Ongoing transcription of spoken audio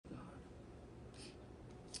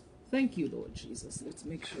Thank you, Lord Jesus. Let's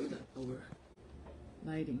make sure that our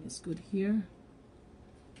lighting is good here.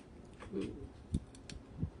 Ooh.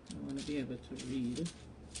 I want to be able to read.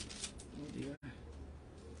 Oh dear.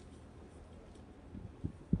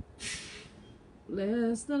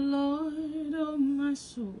 Bless the Lord, oh my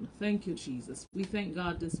soul. Thank you, Jesus. We thank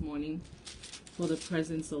God this morning for the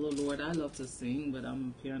presence of the Lord. I love to sing, but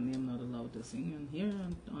apparently I'm not allowed to sing on here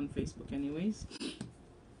on Facebook anyways.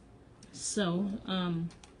 So,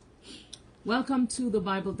 welcome to the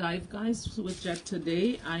Bible Dive, guys, with Jett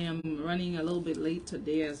today. I am running a little bit late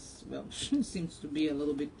today as well. Seems to be a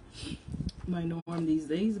little bit my norm these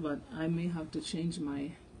days, but I may have to change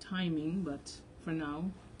my timing, but for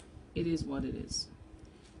now, it is what it is.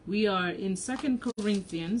 We are in 2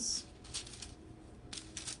 Corinthians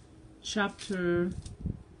chapter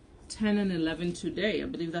 10 and 11 today. I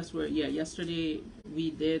believe that's where, yesterday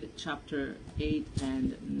we did chapter 8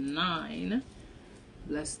 and 9.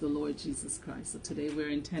 Bless the Lord Jesus Christ. So today we're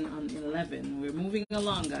in 10 and 11. We're moving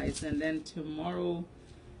along, guys, and then tomorrow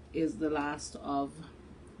is the last of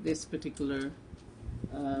this particular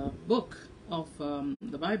book of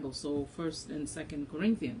the Bible. So 1st and 2nd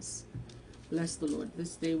Corinthians. Bless the Lord.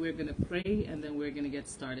 This day we're going to pray and then we're going to get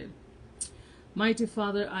started. Mighty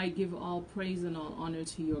Father, I give all praise and all honor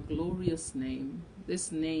to your glorious name,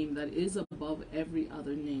 this name that is above every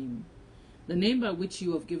other name. The name by which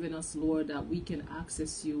you have given us, Lord, that we can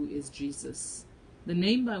access you is Jesus. The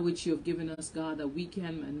name by which you have given us, God, that we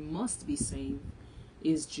can and must be saved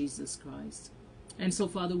is Jesus Christ. And so,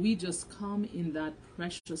 Father, we just come in that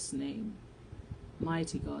precious name,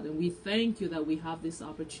 mighty God. And we thank you that we have this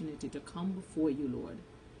opportunity to come before you, Lord,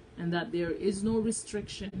 and that there is no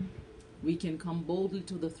restriction. We can come boldly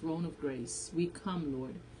to the throne of grace. We come,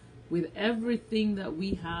 Lord, with everything that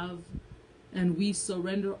we have, and we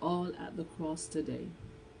surrender all at the cross today.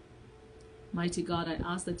 Mighty God, I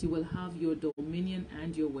ask that you will have your dominion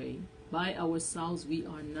and your way. By ourselves we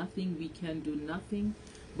are nothing, we can do nothing,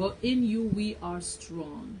 but in you we are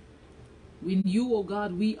strong. In you, O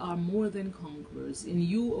God, we are more than conquerors. In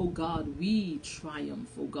you, O God, we triumph,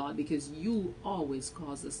 O God, because you always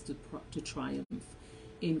cause us to triumph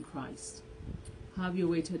in Christ. Have your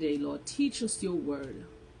way today, Lord. Teach us your word.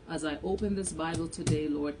 As I open this Bible today,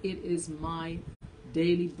 Lord, it is my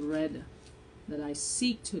daily bread that I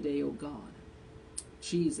seek today, O God.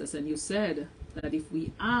 Jesus, and you said that if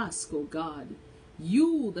we ask, O God,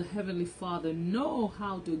 you, the Heavenly Father, know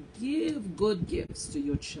how to give good gifts to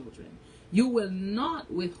your children. You will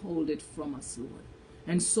not withhold it from us, Lord.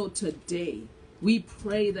 And so today, we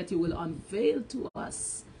pray that you will unveil to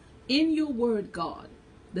us in your word, God,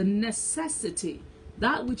 the necessity,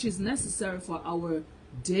 that which is necessary for our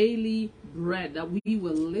daily bread, that we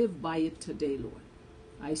will live by it today, Lord.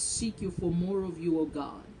 I seek you for more of you, O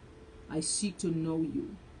God. I seek to know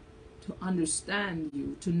you, to understand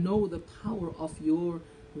you, to know the power of your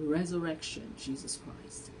resurrection, Jesus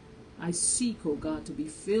Christ. I seek, O God, to be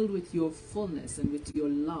filled with your fullness and with your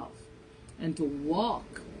love, and to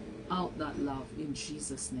walk out that love in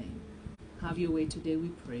Jesus' name. Have your way today, we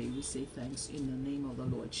pray. We say thanks in the name of the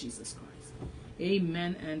Lord Jesus Christ.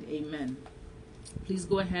 Amen and amen. Please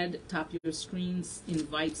go ahead, tap your screens,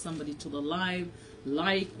 invite somebody to the live,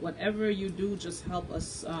 like, whatever you do, just help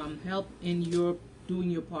us, help in your doing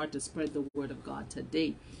your part to spread the word of God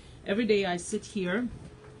today. Every day I sit here,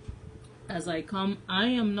 as I come, I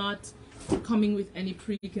am not coming with any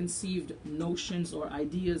preconceived notions or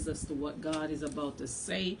ideas as to what God is about to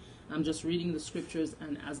say. I'm just reading the scriptures,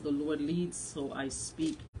 and as the Lord leads, so I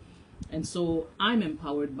speak. And so I'm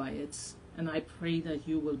empowered by it, and I pray that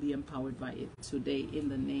you will be empowered by it today in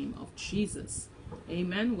the name of Jesus.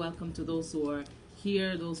 Amen. Welcome to those who are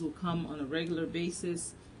here, those who come on a regular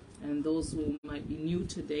basis, and those who might be new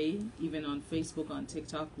today, even on Facebook, on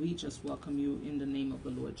TikTok. We just welcome you in the name of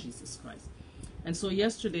the Lord Jesus Christ. And so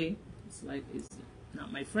yesterday, it's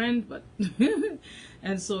not my friend, but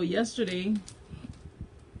and so yesterday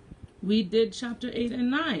we did chapter 8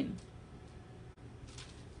 and 9,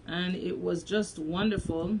 and it was just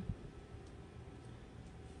wonderful.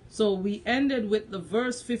 So we ended with the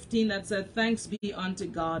verse 15 that said, "Thanks be unto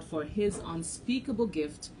God for his unspeakable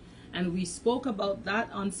gift." And we spoke about that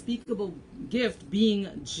unspeakable gift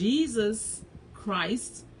being Jesus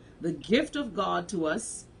Christ, the gift of God to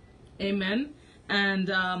us. Amen.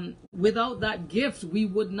 And without that gift, we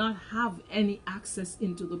would not have any access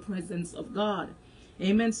into the presence of God.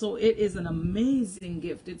 Amen. So it is an amazing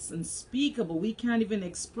gift. It's unspeakable. We can't even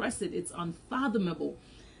express it. It's unfathomable.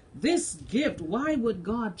 This gift, why would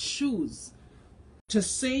God choose to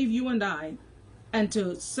save you and I, and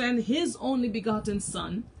to send his only begotten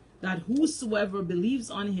Son, that whosoever believes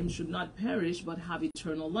on him should not perish but have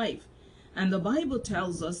eternal life. And the Bible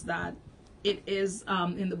tells us that it is,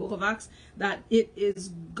 in the book of Acts, that it is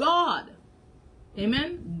God,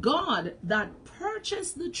 amen, God that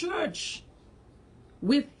purchased the church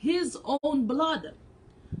with his own blood.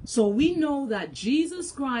 So we know that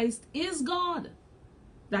Jesus Christ is God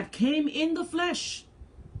that came in the flesh.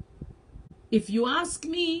 If you ask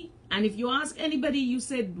me, and if you ask anybody, you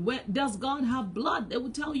said, does God have blood? They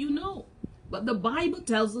would tell you no. But the Bible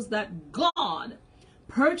tells us that God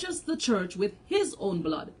purchased the church with his own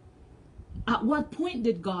blood. At what point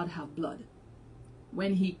did God have blood?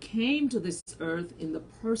 When he came to this earth in the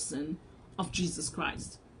person of Jesus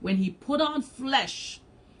Christ. When he put on flesh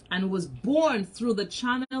and was born through the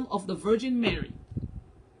channel of the Virgin Mary.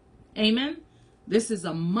 Amen. This is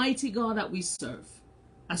a mighty God that we serve.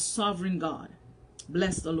 A sovereign God.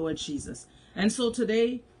 Bless the Lord Jesus. And so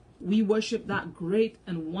today we worship that great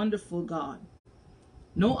and wonderful God.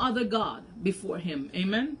 No other God before him.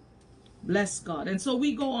 Amen. Bless God. And so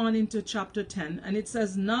we go on into chapter 10, and it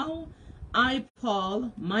says, now I,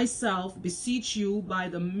 Paul, myself, beseech you by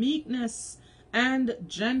the meekness and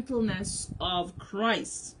gentleness of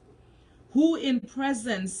Christ, who in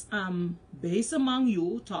presence am base among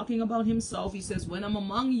you, talking about himself. He says, when I'm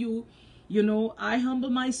among you, you know, I humble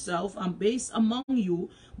myself, I'm base among you,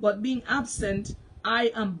 but being absent,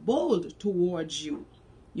 I am bold towards you.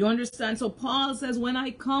 You understand? So Paul says, when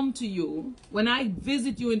I come to you, when I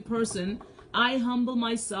visit you in person, I humble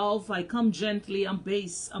myself, I come gently, I'm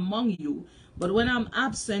base among you. But when I'm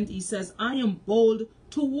absent, he says, I am bold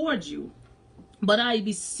towards you. But I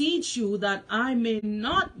beseech you that I may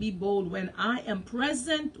not be bold when I am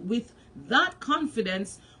present with that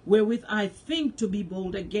confidence wherewith I think to be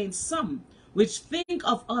bold against some, which think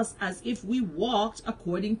of us as if we walked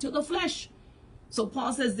according to the flesh. So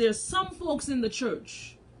Paul says there's some folks in the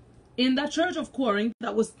church, in that church of Corinth,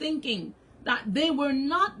 that was thinking that they were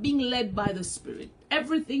not being led by the Spirit.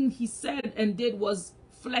 Everything he said and did was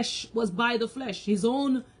flesh, was by the flesh, his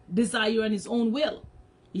own desire and his own will.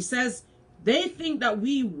 He says they think that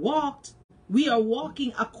we are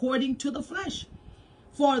walking according to the flesh.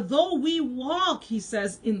 For though we walk, he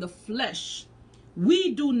says, in the flesh,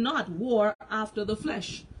 we do not war after the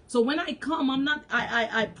flesh. So when I come,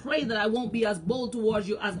 I pray that I won't be as bold towards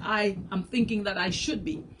you as I am thinking that I should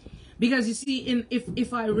be. Because you see,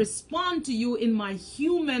 if I respond to you in my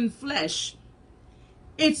human flesh,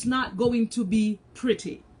 it's not going to be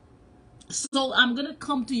pretty. So I'm going to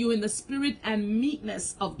come to you in the spirit and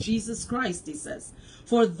meekness of Jesus Christ, he says.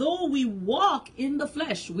 For though we walk in the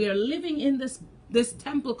flesh, we are living in this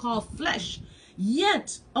temple called flesh,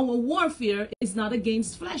 yet our warfare is not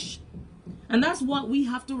against flesh. And that's what we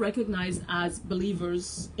have to recognize as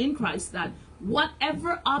believers in Christ, that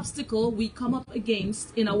whatever obstacle we come up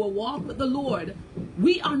against in our walk with the Lord,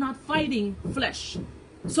 we are not fighting flesh.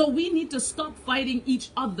 So we need to stop fighting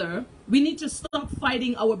each other. We need to stop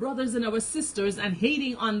fighting our brothers and our sisters and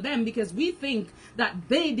hating on them because we think that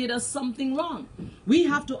they did us something wrong. We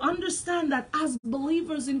have to understand that as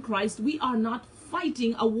believers in Christ, we are not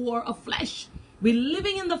fighting a war of flesh. We're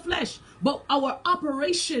living in the flesh, but our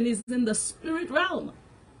operation is in the spirit realm.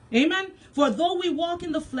 Amen. For though we walk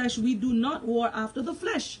in the flesh, we do not war after the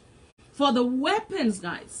flesh. For the weapons,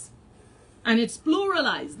 guys, and it's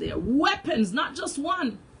pluralized there, weapons, not just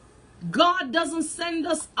one. God doesn't send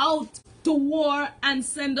us out to war and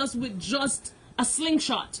send us with just a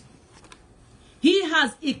slingshot. He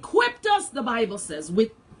has equipped us, the Bible says,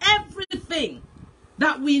 with everything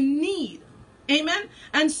that we need. Amen.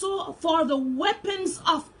 And so for the weapons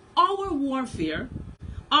of our warfare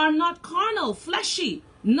are not carnal, fleshy,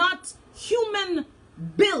 not human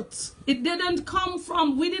built. It didn't come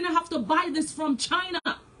from, we didn't have to buy this from China.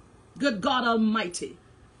 Good God Almighty.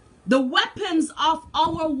 The weapons of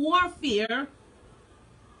our warfare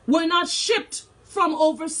were not shipped from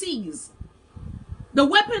overseas. The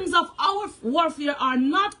weapons of our warfare are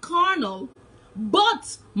not carnal,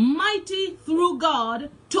 but mighty through God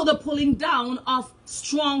to the pulling down of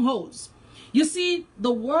strongholds. You see,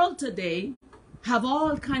 the world today have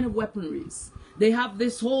all kind of weaponries. They have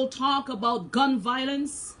this whole talk about gun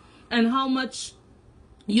violence and how much,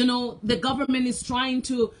 you know, the government is trying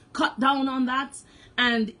to cut down on that.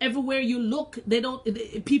 And everywhere you look,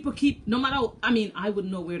 people keep, no matter, I mean, I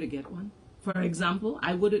wouldn't know where to get one. For example,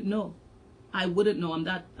 I wouldn't know. I'm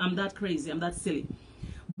that crazy. I'm that silly.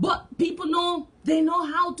 But people know, they know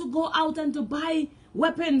how to go out and to buy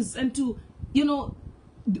weapons and to, you know,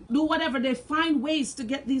 do whatever. They find ways to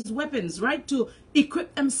get these weapons, right? To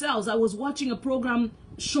equip themselves. I was watching a program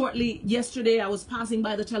shortly yesterday, I was passing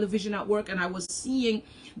by the television at work, and I was seeing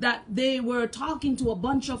that they were talking to a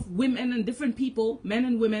bunch of women and different people, men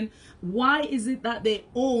and women. Why is it that they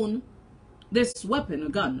own this weapon, a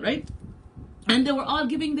gun, right? And they were all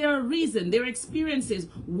giving their reason, their experiences,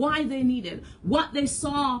 why they needed, what they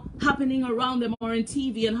saw happening around them or in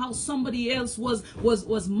TV, and how somebody else was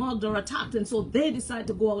mugged or attacked, and so they decided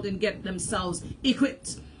to go out and get themselves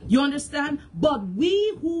equipped. You understand? But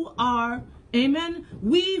we who are, amen,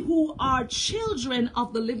 we who are children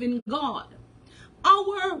of the living God,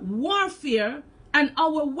 our warfare and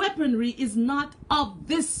our weaponry is not of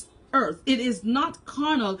this earth. It is not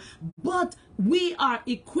carnal, but we are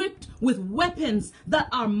equipped with weapons that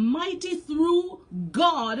are mighty through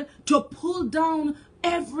God to pull down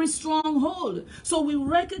every stronghold. So we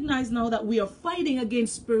recognize now that we are fighting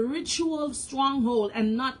against spiritual stronghold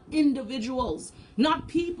and not individuals, not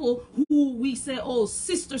people who we say, oh,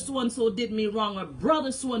 sister so-and-so did me wrong, or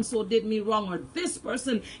brother so-and-so did me wrong, or this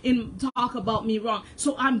person talk about me wrong,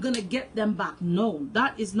 so I'm gonna get them back. No,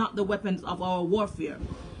 that is not the weapons of our warfare.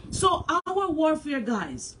 So our warfare,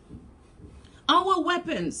 guys, our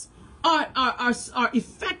weapons are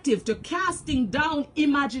effective to casting down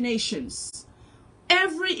imaginations.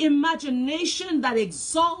 Every imagination that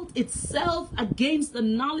exalts itself against the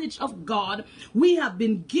knowledge of God, we have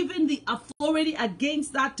been given the authority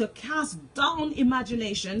against that to cast down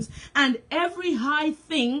imaginations, and every high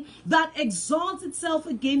thing that exalts itself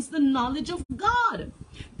against the knowledge of God.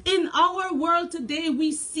 In our world today,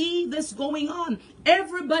 we see this going on.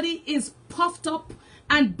 Everybody is puffed up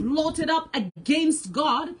and bloated up against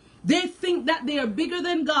God. They think that they are bigger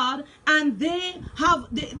than God, and they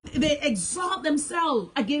exalt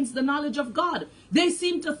themselves against the knowledge of God. They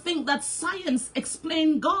seem to think that science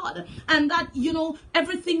explains God, and that, you know,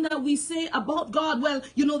 everything that we say about God, well,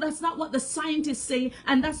 you know, that's not what the scientists say,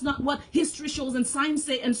 and that's not what history shows and science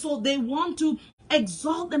say, and so they want to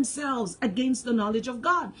exalt themselves against the knowledge of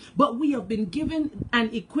God. But we have been given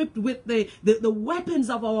and equipped with the weapons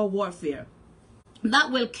of our warfare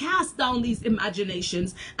that will cast down these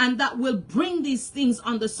imaginations, and that will bring these things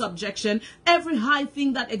under subjection, every high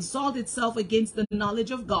thing that exalts itself against the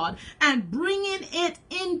knowledge of God, and bringing it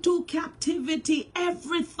into captivity,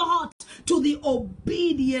 every thought to the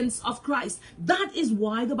obedience of Christ. That is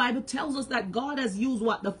why the Bible tells us that God has used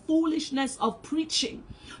what? The foolishness of preaching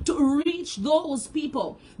to reach those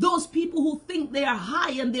people who think they are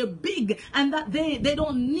high and they're big and that they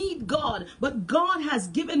don't need God. But God has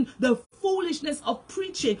given the foolishness of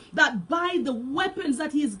preaching, that by the weapons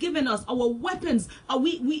that he has given us, our weapons,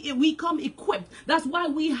 we come equipped. That's why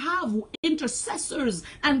we have intercessors,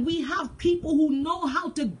 and we have people who know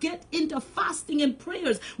how to get into fasting and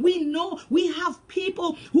prayers. We know we have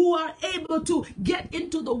people who are able to get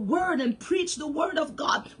into the word and preach the word of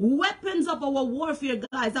God. Weapons of our warfare,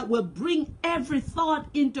 guys, that will bring every thought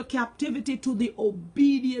into captivity to the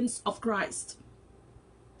obedience of Christ,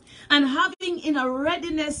 and having in a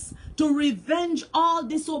readiness to revenge all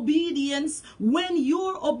disobedience when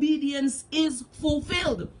your obedience is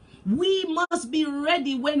fulfilled. We must be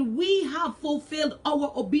ready when we have fulfilled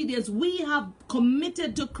our obedience. We have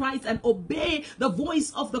committed to Christ and obey the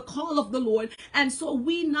voice of the call of the Lord. And so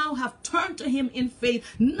we now have turned to him in faith.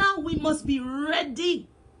 Now we must be ready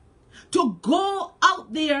to go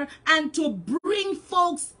out there and to bring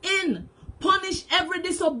folks in. Punish every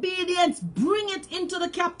disobedience. Bring it into the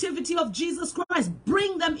captivity of Jesus Christ.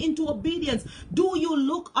 Bring them into obedience. Do you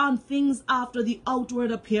look on things after the outward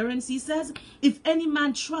appearance? He says, if any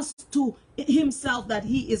man trusts to himself that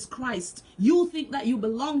he is Christ, you think that you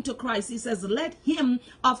belong to Christ. He says, let him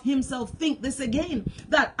of himself think this again,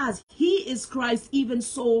 that as he is Christ, even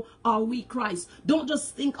so are we Christ. Don't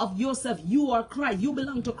just think of yourself. You are Christ. You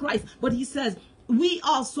belong to Christ. But he says, we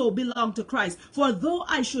also belong to Christ. For though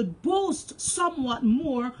I should boast somewhat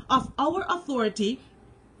more of our authority,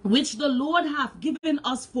 which the Lord hath given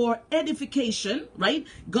us for edification, right?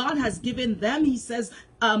 God has given them, he says,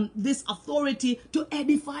 this authority to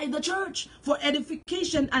edify the church, for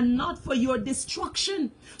edification and not for your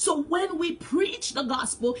destruction. So when we preach the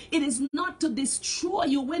gospel, it is not to destroy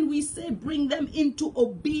you. When we say bring them into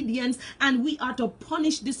obedience and we are to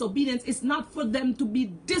punish disobedience, it's not for them to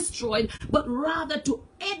be destroyed, but rather to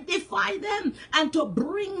edify them and to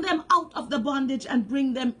bring them out of the bondage and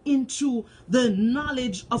bring them into the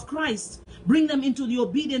knowledge of Christ. Bring them into the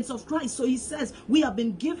obedience of Christ. So he says, we have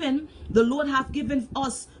been given, the Lord hath given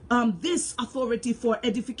us this authority for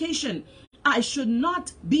edification. I should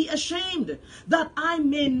not be ashamed, that I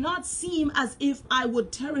may not seem as if I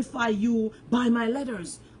would terrify you by my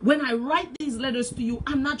letters. When I write these letters to you,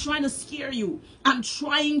 I'm not trying to scare you. I'm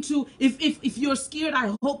trying to, if you're scared,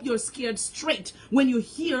 I hope you're scared straight when you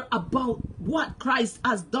hear about what Christ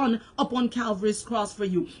has done upon Calvary's cross for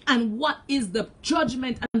you, and what is the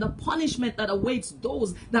judgment and the punishment that awaits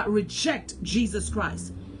those that reject Jesus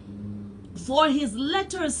Christ. For his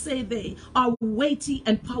letters, say they, are weighty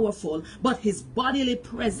and powerful, but his bodily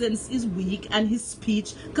presence is weak and his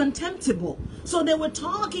speech contemptible. So they were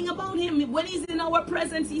talking about him. When he's in our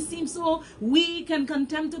presence, he seems so weak and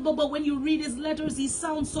contemptible, but when you read his letters, he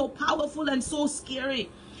sounds so powerful and so scary.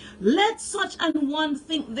 Let such an one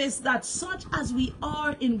think this, that such as we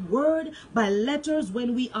are in word by letters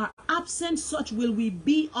when we are absent, such will we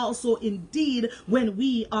be also indeed when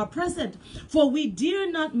we are present. For we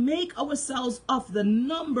dare not make ourselves of the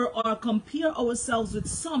number or compare ourselves with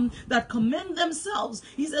some that commend themselves.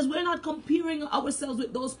 He says we're not comparing ourselves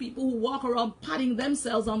with those people who walk around patting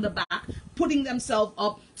themselves on the back, putting themselves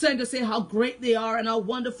up, trying to say how great they are and how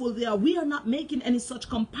wonderful they are. We are not making any such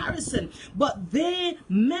comparison, but they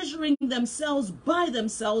measuring themselves by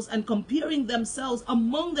themselves and comparing themselves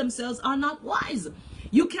among themselves are not wise.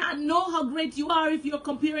 You can't know how great you are if you're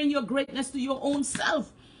comparing your greatness to your own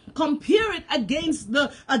self. Compare it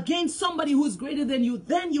against somebody who's greater than you,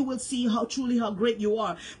 then you will see how great you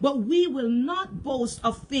are. But we will not boast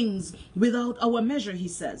of things without our measure, he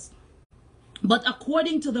says, but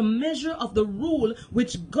according to the measure of the rule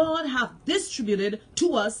which God hath distributed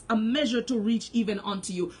to us, a measure to reach even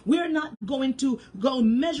unto you. We're not going to go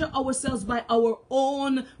measure ourselves by our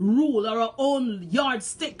own rule or our own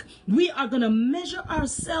yardstick. We are going to measure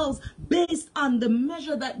ourselves based on the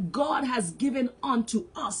measure that God has given unto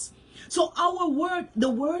us. So our word, the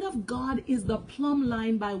word of God, is the plumb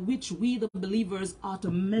line by which we, the believers, are to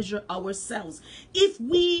measure ourselves. If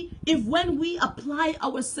when we apply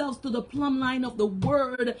ourselves to the plumb line of the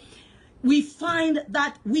word, we find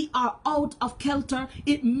that we are out of kilter,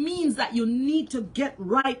 it means that you need to get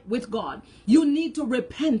right with God. You need to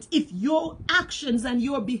repent. If your actions and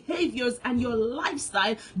your behaviors and your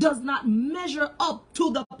lifestyle does not measure up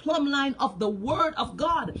to the plumb line of the word of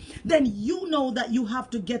God, then you know that you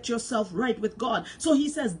have to get yourself right with God. So he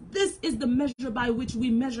says this is the measure by which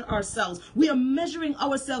we measure ourselves. We are measuring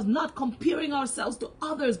ourselves, not comparing ourselves to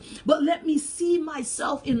others, but let me see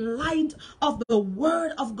myself in light of the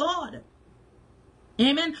word of God.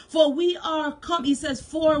 Amen. For we are come, he says,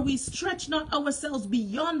 for we stretch not ourselves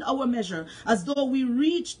beyond our measure, as though we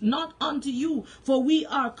reached not unto you. For we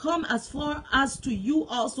are come as far as to you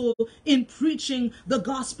also in preaching the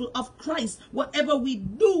gospel of Christ. Whatever we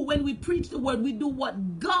do when we preach the word, we do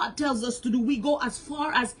what God tells us to do. We go as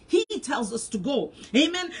far as he tells us to go.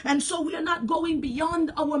 Amen. And so we are not going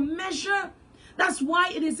beyond our measure. That's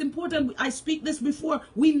why it is important. I speak this before.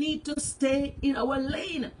 We need to stay in our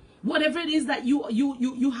lane. Whatever it is that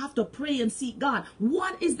you have to pray and seek God.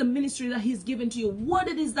 What is the ministry that he's given to you? What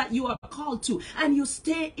it is that you are called to? And you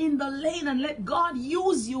stay in the lane and let God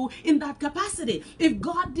use you in that capacity. If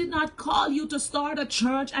God did not call you to start a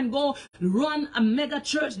church and go run a mega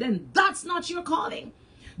church, then that's not your calling.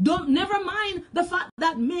 Never mind the fact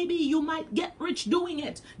that maybe you might get rich doing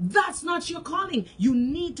it. That's not your calling. You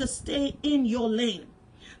need to stay in your lane.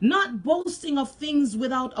 Not boasting of things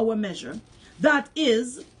without our measure. That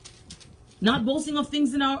is, not boasting of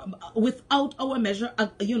things without our measure,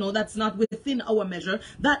 that's not within our measure.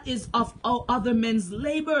 That is of our other men's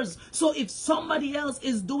labors. So if somebody else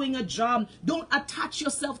is doing a job, don't attach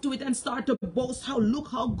yourself to it and start to boast look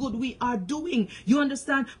how good we are doing. You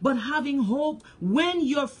understand? But having hope, when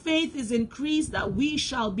your faith is increased, that we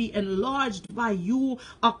shall be enlarged by you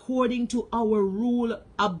according to our rule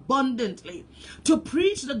abundantly. To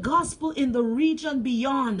preach the gospel in the region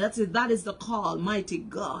beyond, that is the call, mighty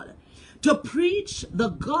God. To preach the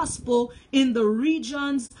gospel in the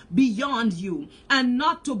regions beyond you, and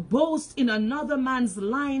not to boast in another man's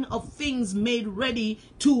line of things made ready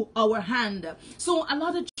to our hand. So a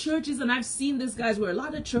lot of churches, and I've seen this, guys, where a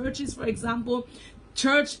lot of churches, for example,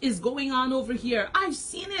 church is going on over here. I've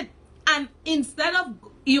seen it. And instead of,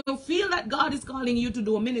 you feel that God is calling you to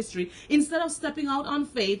do a ministry, instead of stepping out on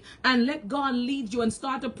faith and let God lead you and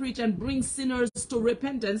start to preach and bring sinners to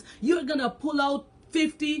repentance, you're going to pull out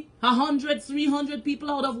 50, 100, 300 people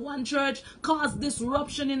out of one church, cause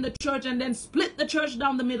disruption in the church, and then split the church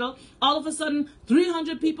down the middle. All of a sudden,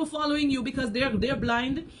 300 people following you because they're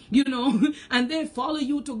blind, and they follow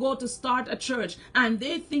you to go to start a church. And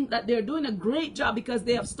they think that they're doing a great job because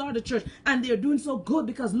they have started a church, and they're doing so good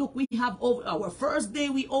because, look, we have over our first day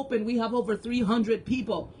we opened, we have over 300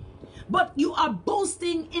 people. But you are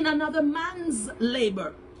boasting in another man's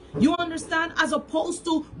labor. You understand? As opposed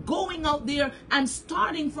to going out there and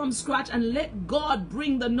starting from scratch and let God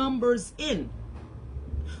bring the numbers in.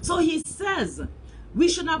 So he says, we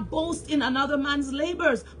should not boast in another man's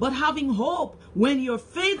labors, but having hope when your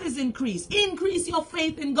faith is increased. Increase your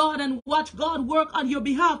faith in God and watch God work on your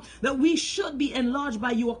behalf, that we should be enlarged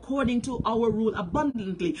by you according to our rule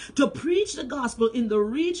abundantly, to preach the gospel in the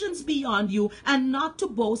regions beyond you, and not to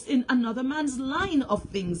boast in another man's line of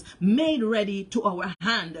things made ready to our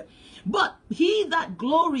hand. But he that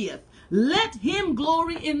glorieth, let him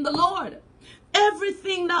glory in the Lord.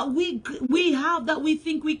 Everything that we have that we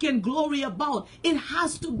think we can glory about, it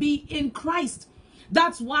has to be in Christ.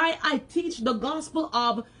 That's why I teach the gospel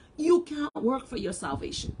of you can't work for your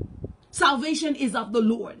salvation. Salvation is of the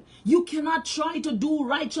Lord. You cannot try to do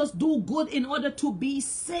righteous, do good in order to be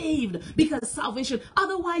saved, because salvation,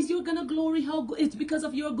 otherwise you're going to glory how good it's because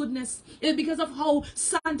of your goodness. It's because of how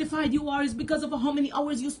sanctified you are. It's because of how many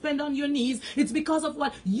hours you spend on your knees. It's because of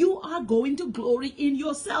what you are going to glory in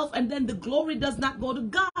yourself. And then the glory does not go to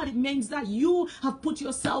God. It means that you have put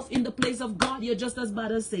yourself in the place of God. You're just as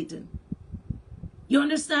bad as Satan. You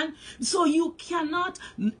understand? So you cannot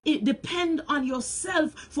depend on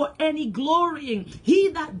yourself for any glorying. He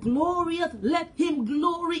that glorieth, let him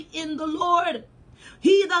glory in the Lord.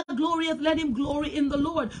 He that glorieth, let him glory in the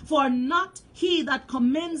Lord. For not he that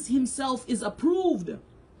commends himself is approved,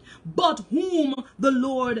 but whom the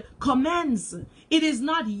Lord commends. It is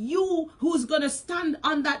not you who's going to stand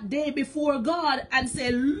on that day before God and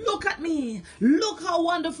say, look at me. Look how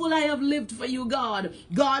wonderful I have lived for you, God.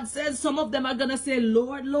 God says some of them are going to say,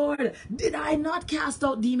 Lord, Lord, did I not cast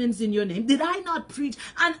out demons in your name? Did I not preach?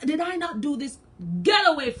 And did I not do this? Get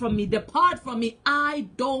away from me. Depart from me. I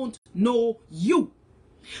don't know you.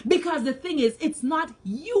 Because the thing is, it's not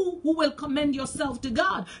you who will commend yourself to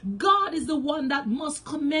God. God is the one that must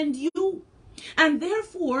commend you. And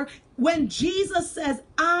therefore, when Jesus says,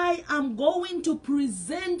 I am going to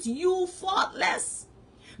present you faultless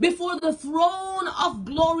before the throne of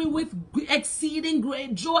glory with exceeding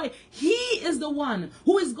great joy, he is the one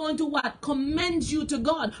who is going to what? Commend you to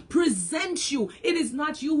God, present you. It is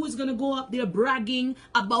not you who is going to go up there bragging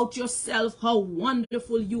about yourself, how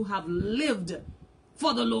wonderful you have lived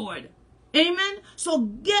for the Lord. Amen. So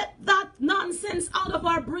get that nonsense out of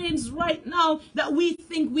our brains right now, that we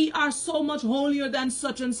think we are so much holier than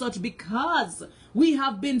such and such because we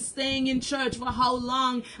have been staying in church for how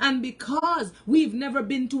long, and because we've never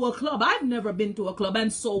been to a club. I've never been to a club,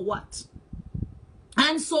 and so what?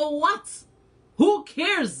 And so what? Who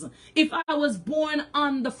cares if I was born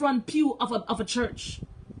on the front pew of a church?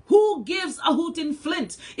 Who gives a hoot in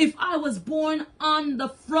Flint if I was born on the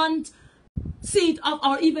front seat of,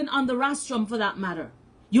 or even on the rostrum for that matter?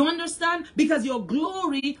 You understand? Because your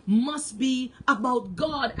glory must be about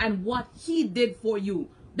God and what he did for you.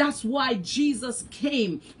 That's why Jesus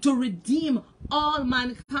came to redeem all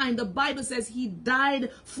mankind. The Bible says he died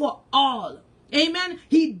for all. Amen.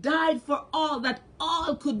 He died for all, that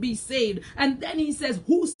all could be saved. And then he says,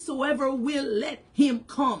 whosoever will, let him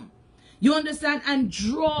come. You understand? And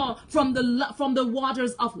draw from the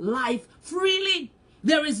waters of life freely.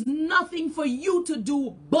 There is nothing for you to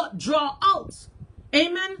do but draw out.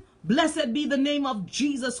 Amen. Blessed be the name of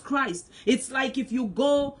Jesus Christ. It's like if you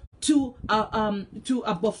go to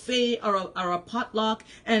a buffet or a potluck,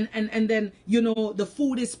 and then, you know, the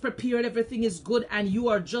food is prepared, everything is good, and you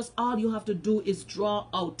are just, all you have to do is draw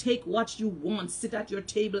out, take what you want, sit at your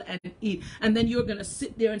table and eat, and then you're gonna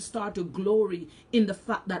sit there and start to glory in the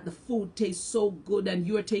fact that the food tastes so good, and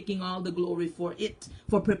you're taking all the glory for it,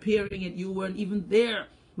 for preparing it. You weren't even there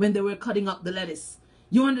when they were cutting up the lettuce.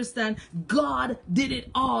 You understand? God did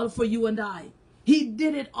it all for you and I. He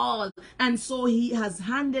did it all. And so he has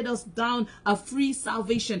handed us down a free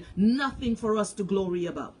salvation, nothing for us to glory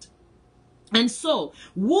about. And so,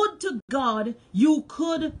 would to God you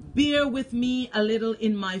could bear with me a little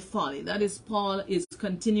in my folly. That is, Paul is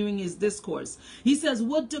continuing his discourse. He says,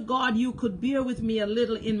 would to God you could bear with me a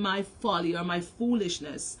little in my folly, or my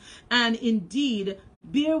foolishness. And indeed,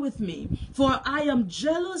 bear with me, for I am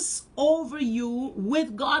jealous over you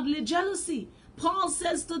with godly jealousy. Paul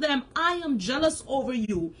says to them, I am jealous over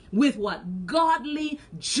you with what? Godly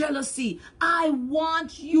jealousy. I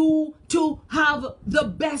want you to have the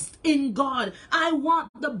best in God. I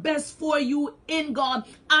want the best for you in God.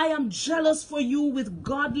 I am jealous for you with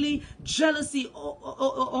godly jealousy.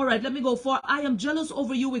 All right, let me go. For I am jealous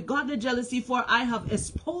over you with godly jealousy, for I have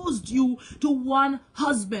espoused you to one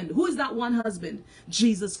husband. Who is that one husband?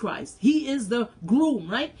 Jesus Christ. He is the groom,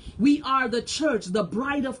 right? We are the church, the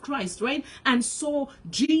bride of Christ, right? And so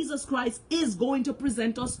Jesus Christ is going to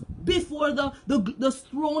present us before the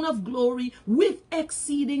throne of glory with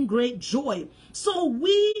exceeding great joy. So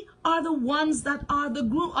we are the ones that are the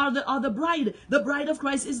groom, are the bride. The bride of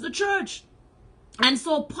Christ is the church. And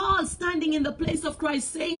so Paul, standing in the place of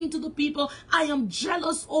Christ, saying to the people, I am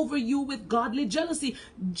jealous over you with godly jealousy.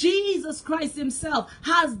 Jesus Christ himself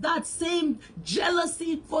has that same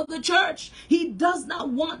jealousy for the church. He does not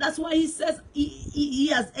want, that's why he says he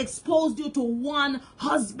has exposed you to one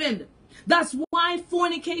husband. That's why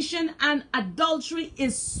fornication and adultery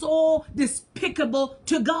is so despicable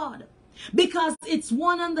to God. Because it's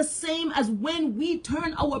one and the same as when we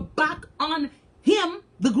turn our back on him,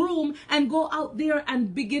 the groom, and go out there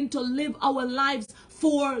and begin to live our lives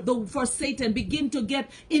for Satan, begin to get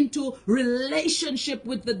into relationship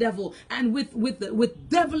with the devil and with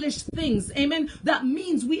devilish things. Amen. That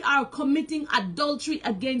means we are committing adultery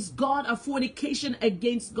against God or fornication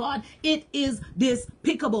against God. It is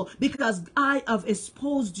despicable, because I have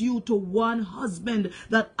exposed you to one husband,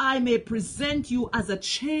 that I may present you as a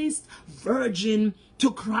chaste virgin to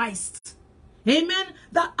Christ. Amen.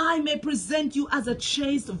 That I may present you as a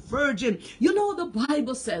chaste virgin. You know, the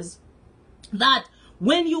Bible says that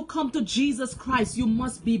when you come to Jesus Christ, you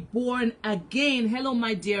must be born again. Hello,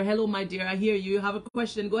 my dear. Hello, my dear. I hear you. You have a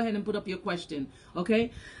question. Go ahead and put up your question.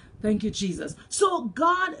 Okay. Thank you, Jesus. So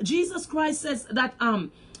Jesus Christ says that,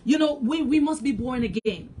 you know, we must be born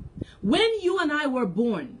again. When you and I were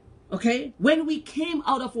born, okay, when we came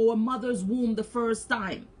out of our mother's womb the first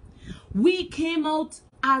time, we came out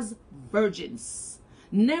as virgins,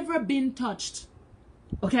 never been touched.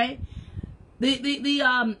 Okay,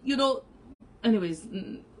 you know, anyways,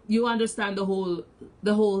 you understand the whole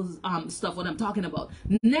stuff what I'm talking about.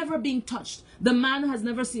 Never being touched. The man has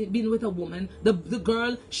never been with a woman. The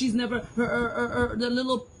girl, she's never the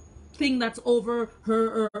little thing that's over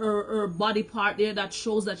her body part there that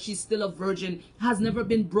shows that she's still a virgin has never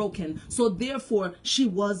been broken. So therefore, she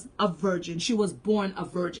was a virgin. She was born a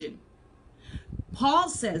virgin. Paul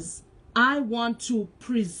says, I want to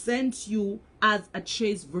present you as a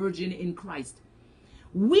chaste virgin in Christ.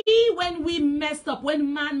 When we messed up,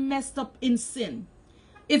 when man messed up in sin,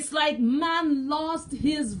 it's like man lost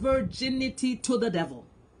his virginity to the devil.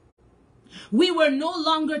 We were no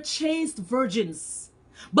longer chaste virgins.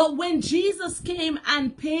 But when Jesus came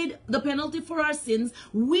and paid the penalty for our sins,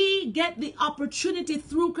 we get the opportunity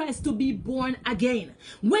through Christ to be born again.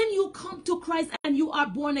 When you come to Christ and you are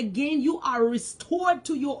born again, you are restored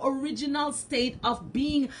to your original state of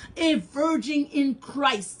being a virgin in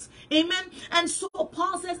Christ. Amen. And so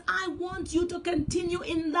Paul says, I want you to continue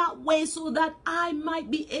in that way so that I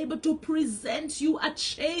might be able to present you a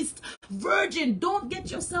chaste virgin. Don't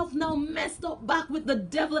get yourself now messed up back with the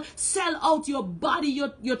devil. Sell out your body,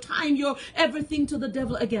 your time, your everything to the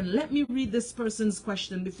devil again. Let me read this person's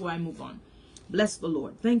question before I move on. Bless the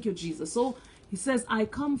Lord. Thank you, Jesus. So he says, I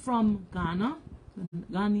come from Ghana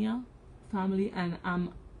family, and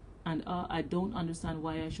I don't understand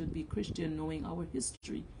why I should be Christian knowing our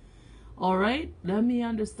history. All right, let me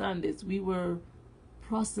understand this. We were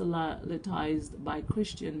proselytized by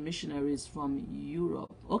Christian missionaries from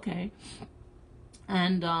Europe. Okay.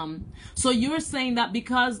 And so you're saying that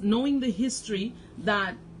because knowing the history,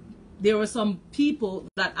 that there were some people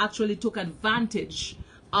that actually took advantage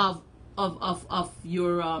of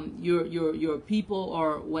your people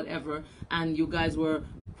or whatever, and you guys were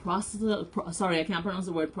sorry, I can't pronounce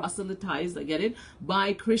the word proselytized, I get it,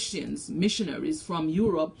 by Christians, missionaries from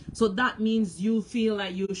Europe. So that means you feel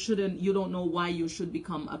like you don't know why you should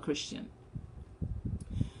become a Christian.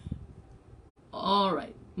 All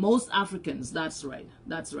right. Most Africans, that's right.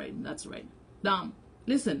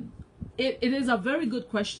 Listen, it is a very good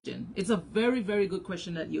question. It's a very, very good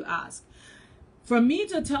question that you ask. For me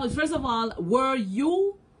to tell, first of all, were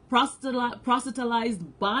you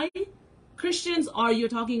proselytized by Christians, or you're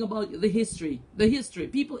talking about the history,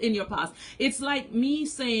 people in your past? It's like me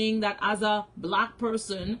saying that as a black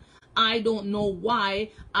person, I don't know why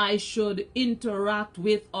I should interact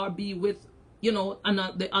with or be with, you know,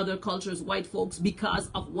 the other cultures, white folks, because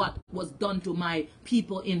of what was done to my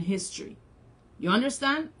people in history. You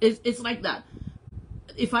understand? It's like that.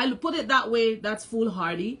 If I put it that way, that's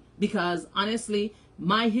foolhardy, because honestly,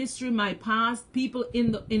 my history, my past, people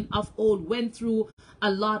of old went through a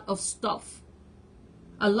lot of stuff.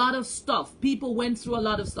 People went through a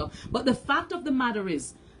lot of stuff. But the fact of the matter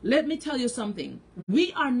is, let me tell you something.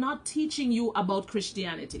 We are not teaching you about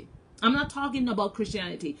Christianity. I'm not talking about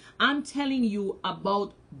Christianity. I'm telling you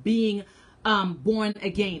about being born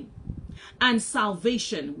again and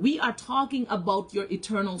salvation. We are talking about your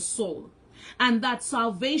eternal soul. and that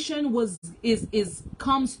salvation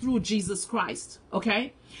comes through Jesus Christ.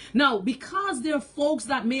 Okay? Now, because there are folks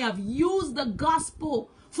that may have used the gospel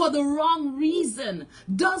for the wrong reason,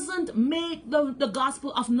 doesn't make the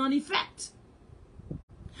gospel of none effect.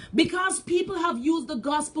 Because people have used the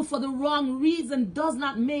gospel for the wrong reason does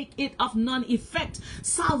not make it of none effect.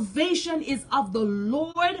 Salvation is of the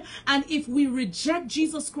Lord, and if we reject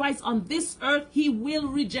Jesus Christ on this earth, he will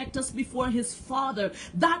reject us before his Father.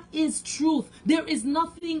 That is truth. There is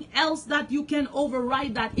nothing else that you can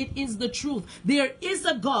override that. It is the truth. There is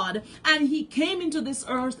a God, and he came into this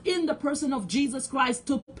earth in the person of Jesus Christ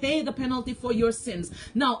to pay the penalty for your sins.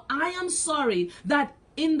 Now, I am sorry that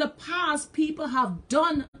in the past, people have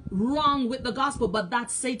done wrong with the gospel, but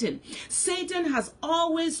that's Satan. Satan has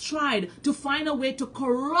always tried to find a way to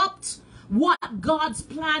corrupt what God's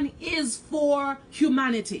plan is for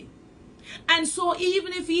humanity. And so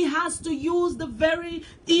even if he has to use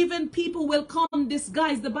even people will come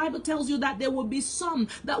disguised. The Bible tells you that there will be some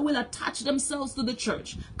that will attach themselves to the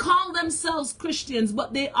church, call themselves Christians,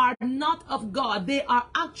 but they are not of God. They are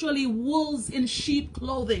actually wolves in sheep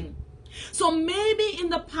clothing. So maybe in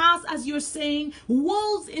the past, as you're saying,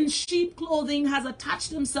 wolves in sheep clothing has attached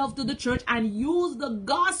themselves to the church and used the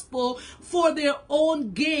gospel for their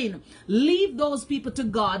own gain. Leave those people to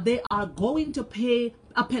God. They are going to pay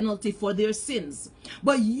a penalty for their sins.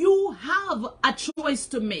 But you have a choice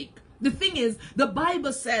to make. The thing is, the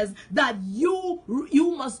Bible says that you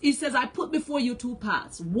must, it says, I put before you two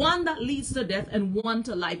paths, one that leads to death and one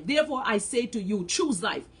to life. Therefore, I say to you, choose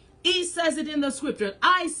life. He says it in the scripture.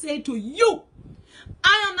 I say to you,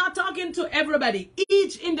 I am not talking to everybody.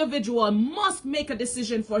 Each individual must make a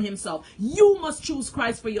decision for himself. You must choose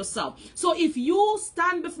Christ for yourself. So if you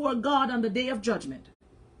stand before God on the day of judgment,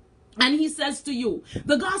 and he says to you,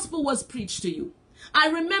 the gospel was preached to you. I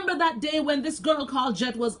remember that day when this girl called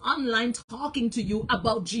Jett was online talking to you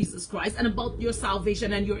about Jesus Christ and about your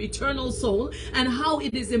salvation and your eternal soul and how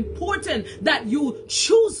it is important that you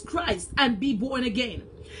choose Christ and be born again.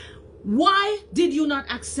 Why did you not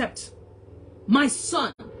accept my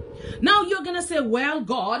son? Now you're going to say, well,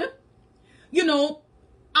 God,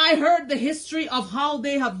 I heard the history of how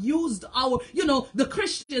they have used the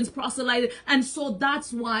Christians proselyted, and so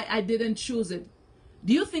that's why I didn't choose it.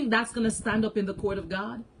 Do you think that's going to stand up in the court of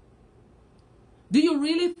God? Do you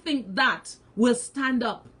really think that will stand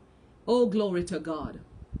up? Oh, glory to God.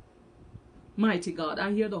 Mighty God,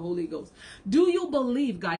 I hear the Holy Ghost. Do you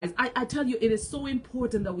believe, guys? I tell you, it is so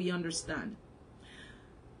important that we understand.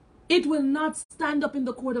 It will not stand up in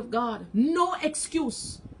the court of God. No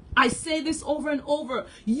excuse. I say this over and over.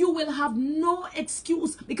 You will have no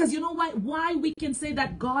excuse. Because you know why we can say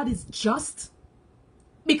that God is just?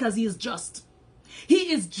 Because he is just.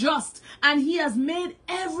 He is just, and he has made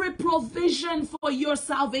every provision for your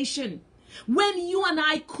salvation. When you and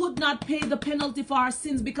I could not pay the penalty for our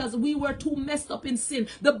sins because we were too messed up in sin,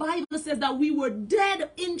 the Bible says that we were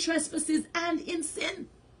dead in trespasses and in sin.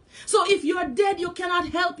 So if you're dead, you cannot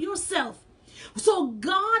help yourself. So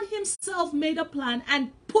God himself made a plan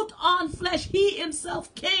and put on flesh. He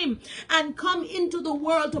himself came and come into the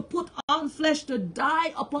world to put on flesh, to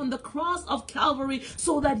die upon the cross of Calvary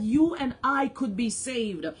so that you and I could be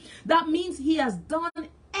saved. That means he has done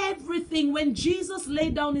everything. When Jesus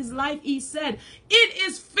laid down his life, he said, it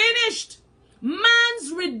is finished.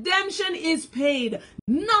 Man's redemption is paid.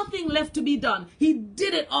 Nothing left to be done. He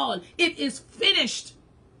did it all. It is finished.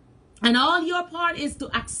 And all your part is to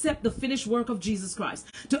accept the finished work of Jesus Christ.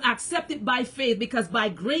 To accept it by faith, because by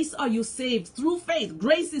grace are you saved through faith.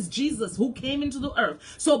 Grace is Jesus who came into the earth.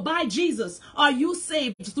 So by Jesus are you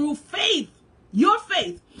saved through faith. Your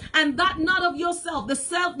faith, and that not of yourself. The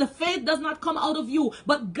faith does not come out of you,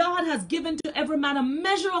 but God has given to every man a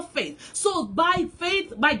measure of faith. So by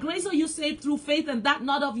faith, by grace are you saved through faith, and that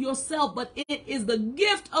not of yourself, but it is the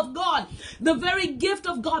gift of God. The very gift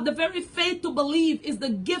of God, the very faith to believe is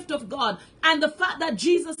the gift of God. And the fact that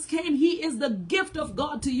Jesus came, he is the gift of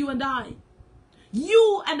God to you and I.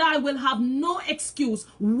 You and I will have no excuse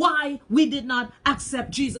why we did not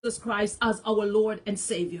accept Jesus Christ as our Lord and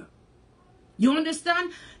Savior. You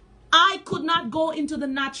understand? I could not go into the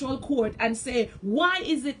natural court and say, why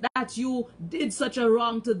is it that you did such a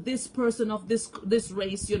wrong to this person of this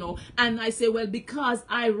race, And I say, well, because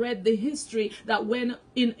I read the history that when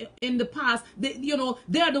in the past,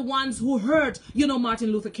 they're the ones who hurt,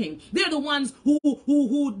 Martin Luther King. They're the ones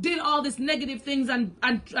who did all these negative things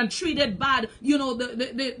and treated bad,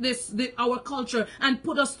 our culture and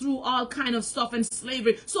put us through all kind of stuff and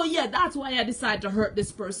slavery. So yeah, that's why I decided to hurt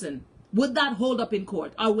this person. Would that hold up in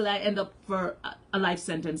court, or will I end up for a life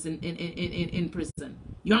sentence in prison?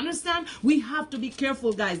 You understand? We have to be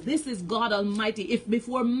careful, guys. This is God Almighty. If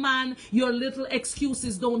before man your little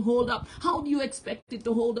excuses don't hold up, how do you expect it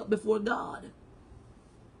to hold up before God?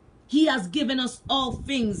 He has given us all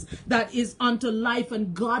things that is unto life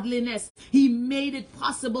and godliness. He made it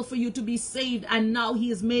possible for you to be saved, and now he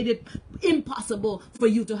has made it impossible for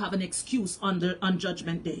you to have an excuse on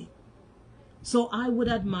Judgment Day. So I would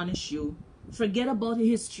admonish you, forget about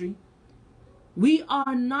history. We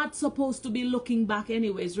are not supposed to be looking back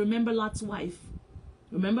anyways. Remember Lot's wife.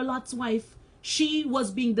 Remember Lot's wife? She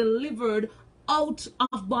was being delivered out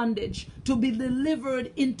of bondage to be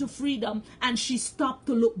delivered into freedom, and she stopped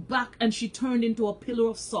to look back and she turned into a pillar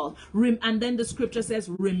of salt. And then the scripture says,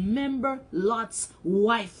 remember Lot's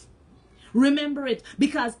wife. Remember it,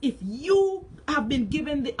 because if you have been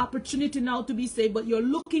given the opportunity now to be saved, but you're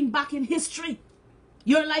looking back in history,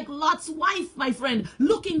 you're like Lot's wife, my friend,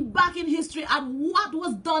 looking back in history at what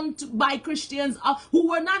was done by Christians who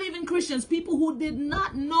were not even Christians, people who did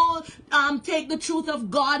not know, take the truth of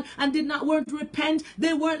God and weren't repent.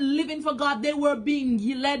 They weren't living for God. They were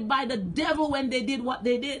being led by the devil when they did what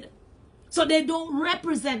they did. So they don't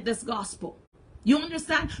represent this gospel. You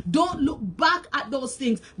understand? Don't look back at those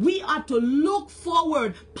things. We are to look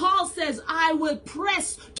forward. Paul says, I will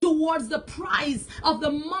press towards the prize of the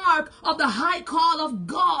mark of the high call of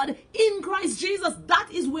God in Christ Jesus. That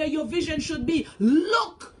is where your vision should be.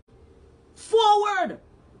 Look forward.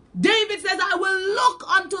 David says, I will look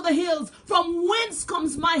unto the hills, from whence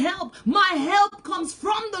comes my help. My help comes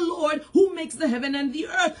from the Lord who makes the heaven and the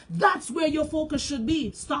earth. That's where your focus should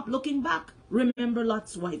be. Stop looking back. Remember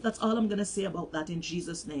Lot's wife. That's all I'm going to say about that in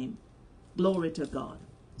Jesus' name. Glory to God.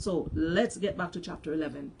 So let's get back to chapter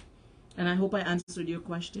 11. And I hope I answered your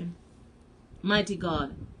question. Mighty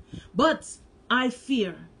God. But I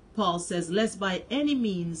fear, Paul says, lest by any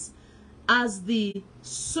means, as the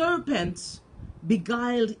serpent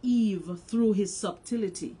beguiled Eve through his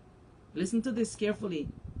subtlety. Listen to this carefully.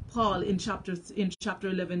 Paul in chapter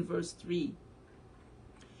 11 verse 3.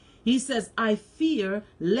 He says, I fear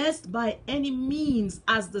lest by any means,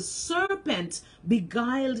 as the serpent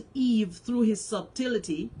beguiled Eve through his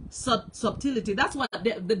subtlety. That's what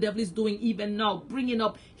the devil is doing even now, bringing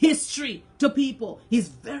up history to people. He's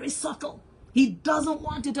very subtle. He doesn't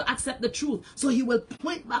want you to accept the truth. So he will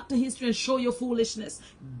point back to history and show your foolishness.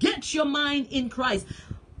 Get your mind in Christ.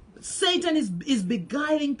 Satan is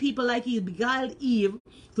beguiling people like he beguiled Eve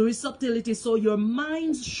through his subtlety. So your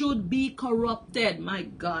minds should be corrupted. My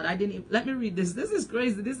God, let me read this. This is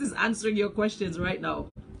crazy. This is answering your questions right now.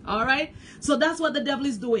 All right. So that's what the devil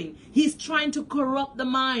is doing. He's trying to corrupt the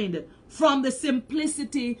mind from the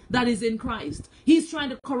simplicity that is in Christ. He's trying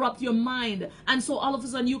to corrupt your mind. And so all of a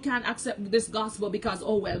sudden you can't accept this gospel because,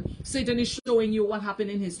 oh well, Satan is showing you what happened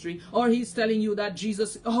in history. Or he's telling you that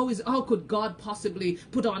Jesus, how could God possibly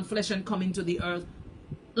put on flesh and come into the earth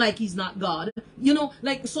like he's not God? You know,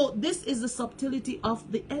 like, so this is the subtlety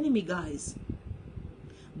of the enemy, guys.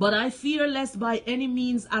 But I fear lest by any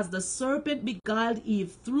means, as the serpent beguiled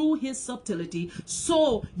Eve through his subtlety,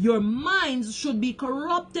 so your minds should be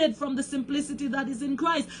corrupted from the simplicity that is in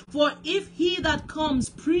Christ. For if he that comes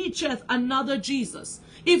preacheth another Jesus,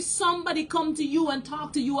 if somebody come to you and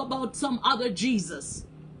talk to you about some other Jesus,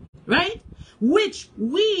 right? Which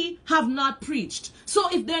we have not preached.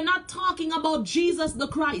 So if they're not talking about Jesus the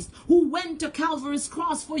Christ, who went to Calvary's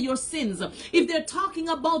cross for your sins, if they're talking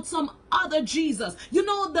about some other Jesus, you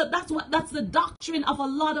know that's the doctrine of a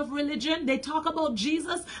lot of religion. They talk about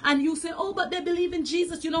Jesus and you say, oh, but they believe in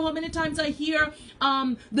Jesus. You know how many times I hear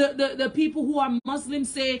the people who are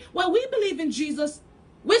Muslims say, well, we believe in Jesus.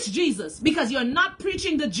 Which Jesus? Because you're not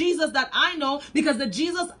preaching the Jesus that I know, because the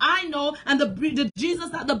Jesus I know and the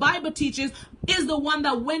Jesus that the Bible teaches is the one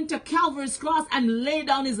that went to Calvary's cross and laid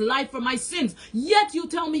down his life for my sins. Yet you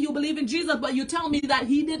tell me you believe in Jesus, but you tell me that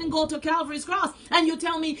he didn't go to Calvary's cross, and you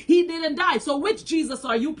tell me he didn't die. So which Jesus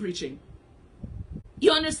are you preaching?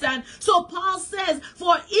 You understand? So Paul says,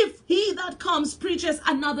 for if he that comes preaches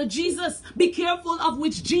another Jesus, be careful of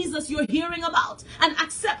which Jesus you're hearing about and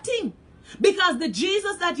accepting. Because the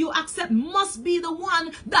Jesus that you accept must be the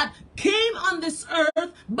one that came on this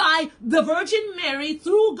earth by the Virgin Mary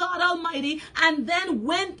through God Almighty, and then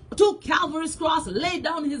went to Calvary's cross, laid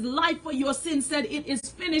down his life for your sins, said it is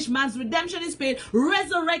finished, man's redemption is paid,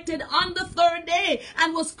 resurrected on the third day,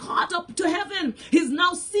 and was caught up to heaven. He's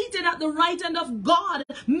now seated at the right hand of God,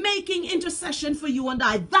 making intercession for you and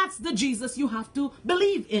I. That's the Jesus you have to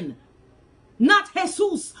believe in. Not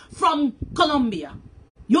Jesus from Colombia.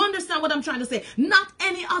 You understand what I'm trying to say? Not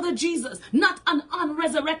any other Jesus. Not an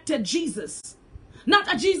unresurrected Jesus.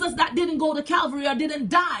 not a Jesus that didn't go to Calvary or didn't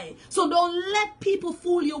die. So don't let people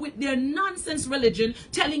fool you with their nonsense religion,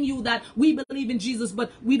 telling you that we believe in Jesus,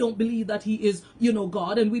 but we don't believe that he is,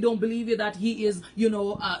 God, and we don't believe that he is,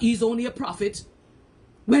 he's only a prophet,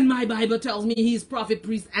 when my Bible tells me he's prophet,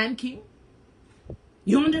 priest, and king.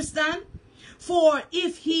 You understand? For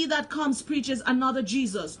if he that comes preaches another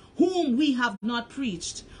Jesus, whom we have not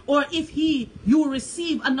preached, or if you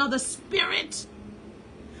receive another spirit,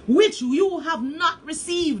 which you have not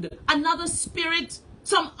received, another spirit,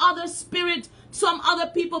 some other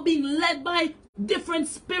people being led by different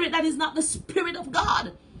spirit that is not the Spirit of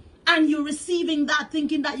God, and you're receiving that,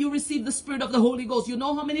 thinking that you receive the Spirit of the Holy Ghost. You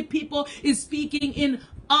know how many people is speaking in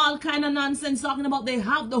all kind of nonsense, talking about they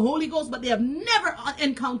have the Holy Ghost, but they have never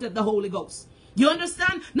encountered the Holy Ghost. You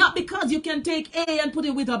understand? Not because you can take A and put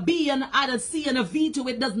it with a B and add a C and a V to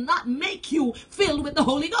it does not make you filled with the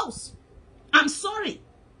Holy Ghost. I'm sorry.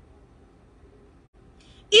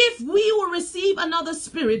 If we will receive another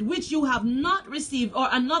spirit which you have not received, or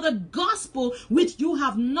another gospel which you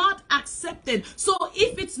have not accepted. So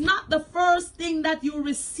if it's not the first thing that you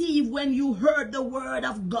receive when you heard the word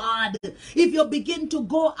of God, if you begin to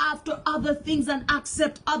go after other things and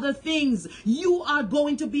accept other things, you are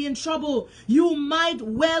going to be in trouble. You might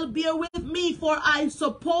well bear with me, for I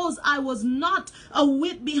suppose I was not a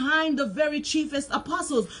whit behind the very chiefest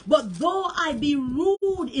apostles. But though I be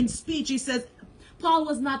rude in speech, he says, Paul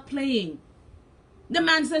was not playing. The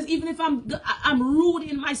man says, even if I'm rude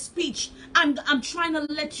in my speech, I'm trying to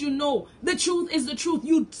let you know the truth is the truth.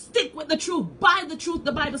 You stick with the truth, buy the truth,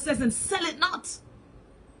 the Bible says, and sell it not.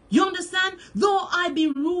 You understand? Though I be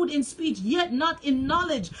rude in speech, yet not in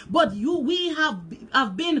knowledge, but we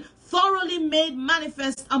have been thoroughly made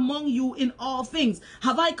manifest among you in all things.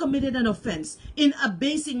 Have I committed an offense in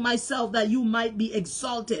abasing myself that you might be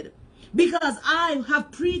exalted? Because I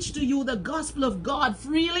have preached to you the gospel of God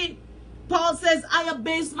freely. Paul says, I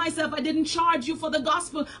abased myself. I didn't charge you for the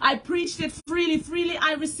gospel. I preached it freely. Freely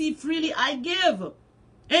I receive, freely I give.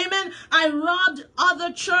 Amen. I robbed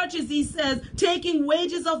other churches, he says, taking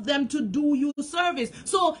wages of them to do you service.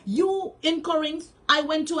 So you in Corinth, I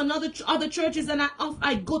went to other churches and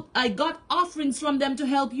I got offerings from them to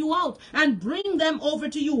help you out and bring them over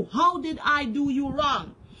to you. How did I do you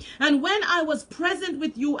wrong? And when I was present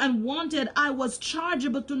with you and wanted, I was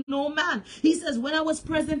chargeable to no man. He says, when I was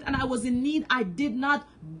present and I was in need, I did not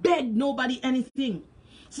beg nobody anything.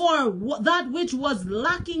 For that which was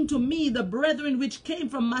lacking to me, the brethren which came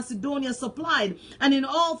from Macedonia supplied. And in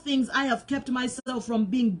all things I have kept myself from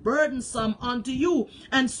being burdensome unto you.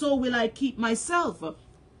 And so will I keep myself.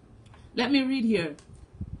 Let me read here.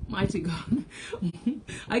 Mighty God.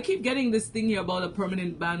 I keep getting this thing here about a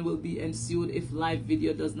permanent ban will be ensued if live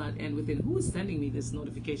video does not end within. Who is sending me this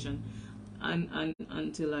notification? And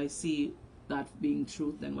until I see that being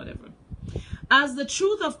truth, then whatever. As the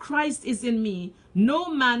truth of Christ is in me, no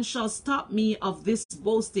man shall stop me of this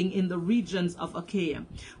boasting in the regions of Achaia.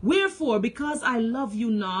 Wherefore, because I love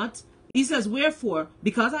you not, he says, wherefore,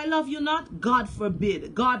 because I love you not, God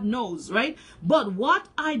forbid. God knows, right? But what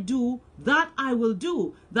I do, that I will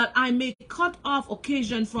do, that I may cut off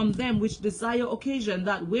occasion from them which desire occasion,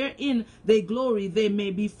 that wherein they glory, they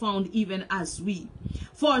may be found even as we.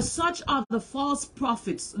 For such are the false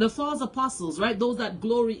prophets, the false apostles, right? Those that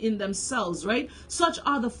glory in themselves, right? Such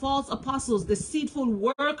are the false apostles,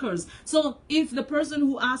 deceitful workers. So if the person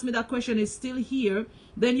who asked me that question is still here,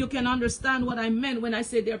 then you can understand what I meant when I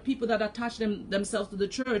said there are people that attach themselves to the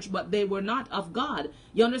church, but they were not of God.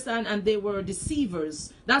 You understand? And they were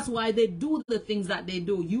deceivers. That's why they do the things that they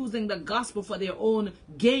do, using the gospel for their own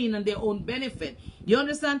gain and their own benefit. You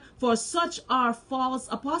understand? For such are false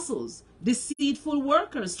apostles, deceitful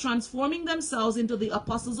workers, transforming themselves into the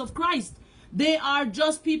apostles of Christ. They are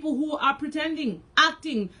just people who are pretending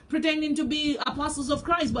to be apostles of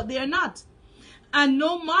Christ, but they are not. And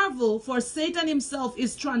no marvel, for Satan himself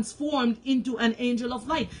is transformed into an angel of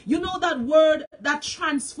light. You know that word, that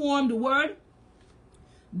transformed word?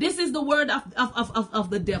 This is the word of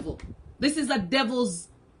the devil. This is the devil's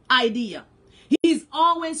idea. He's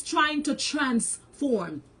always trying to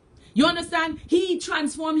transform. You understand? He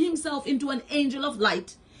transformed himself into an angel of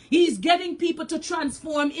light. He's getting people to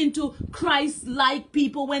transform into Christ-like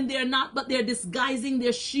people when they're not, but they're disguising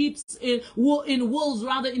their sheep in wolves,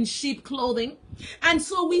 rather in sheep clothing. And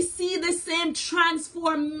so we see the same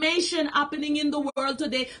transformation happening in the world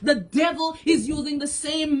today. The devil is using the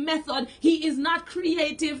same method. He is not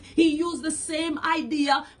creative. He used the same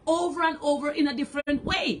idea over and over in a different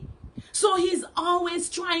way. So he's always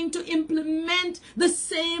trying to implement the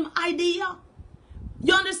same idea.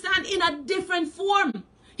 You understand? In a different form.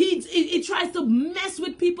 He tried tries to mess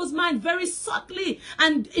with people's mind very subtly,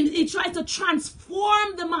 and he tries to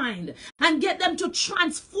transform the mind and get them to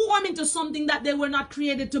transform into something that they were not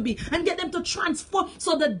created to be, and get them to transform.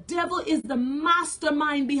 So the devil is the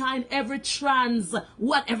mastermind behind every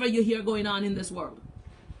whatever you hear going on in this world.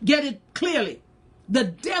 Get it clearly. The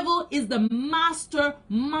devil is the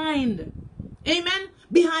mastermind, amen,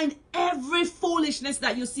 behind every foolishness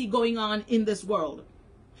that you see going on in this world.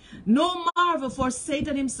 No marvel, for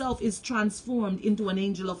Satan himself is transformed into an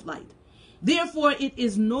angel of light. Therefore, it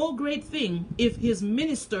is no great thing if his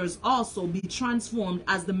ministers also be transformed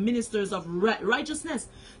as the ministers of righteousness.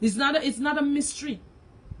 It's not a mystery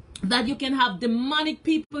that you can have demonic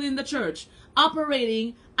people in the church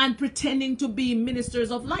operating and pretending to be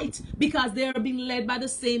ministers of light, because they are being led by the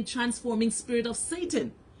same transforming spirit of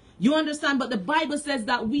Satan. You understand? But the Bible says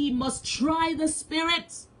that we must try the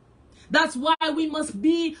spirits. That's why we must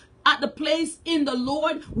be at the place in the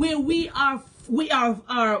Lord where we are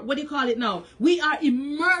what do you call it now? We are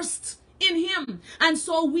immersed in him. And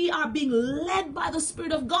so we are being led by the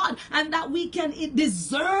Spirit of God, and that we can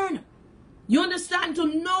discern. You understand? To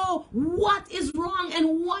know what is wrong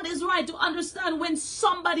and what is right. To understand when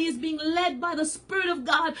somebody is being led by the Spirit of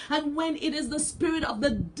God and when it is the spirit of the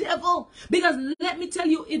devil. Because let me tell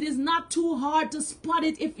you, it is not too hard to spot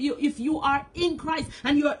it if you are in Christ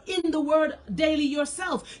and you're in the Word daily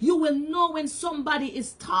yourself. You will know when somebody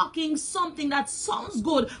is talking something that sounds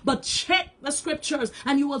good, but check the scriptures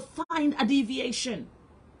and you will find a deviation.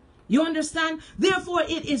 You understand? Therefore,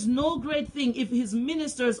 it is no great thing if his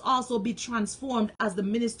ministers also be transformed as the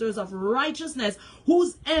ministers of righteousness,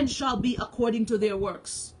 whose end shall be according to their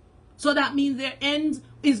works. So that means their end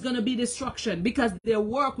is going to be destruction, because their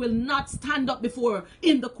work will not stand up before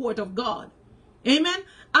in the court of God. Amen.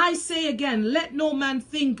 I say again, let no man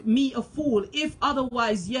think me a fool, if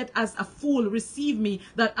otherwise yet as a fool receive me,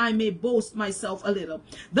 that I may boast myself a little.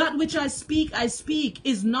 That which I speak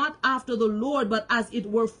is not after the Lord, but as it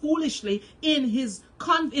were foolishly in this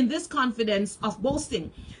confidence of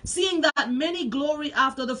boasting. Seeing that many glory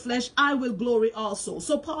after the flesh, I will glory also.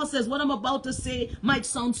 So Paul says, what I'm about to say might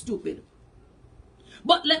sound stupid,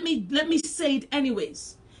 but let me say it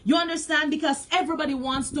anyways. You understand? Because everybody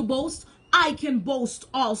wants to boast. I can boast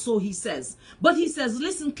also, he says. But he says,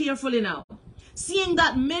 listen carefully now. Seeing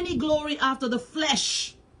that many glory after the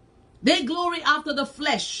flesh. They glory after the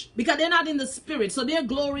flesh because they're not in the spirit. So they're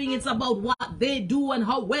glorying. It's about what they do and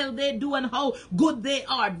how well they do and how good they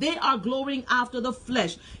are. They are glorying after the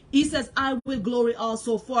flesh. He says, I will glory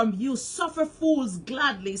also, for you suffer fools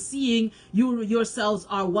gladly, seeing you yourselves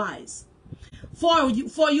are wise. For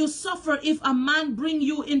you suffer if a man bring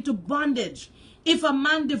you into bondage. If a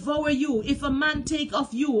man devour you, if a man take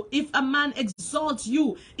of you, if a man exalt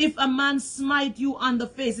you, if a man smite you on the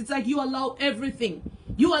face. It's like you allow everything.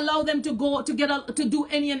 You allow them to go to do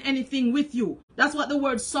any and anything with you. That's what the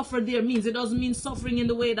word suffer there means. It doesn't mean suffering in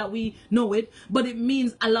the way that we know it, but it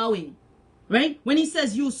means allowing. Right? When he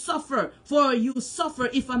says you suffer, for you suffer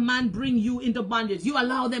if a man bring you into bondage. You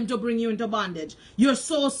allow them to bring you into bondage. You're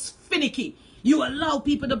so finicky. You allow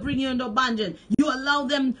people to bring you into bondage. You allow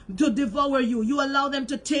them to devour you. You allow them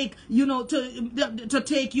to take, to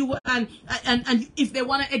take you, and if they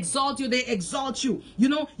want to exalt you, they exalt you.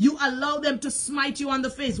 You allow them to smite you on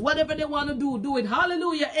the face. Whatever they want to do it.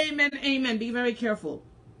 Hallelujah. Amen. Amen. Be very careful.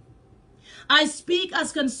 I speak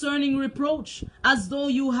as concerning reproach, as though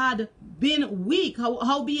you had been weak.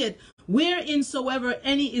 Howbeit, whereinsoever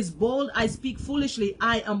any is bold, I speak foolishly,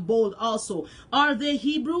 I am bold also. Are they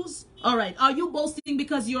Hebrews? All right. Are you boasting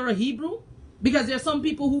because you're a Hebrew? Because there are some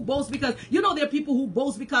people who boast because, there are people who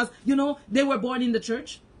boast because, they were born in the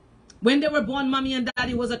church. When they were born, mommy and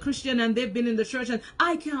daddy was a Christian and they've been in the church, and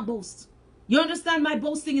I can't boast. You understand? My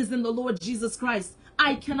boasting is in the Lord Jesus Christ.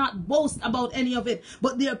 I cannot boast about any of it.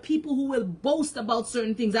 But there are people who will boast about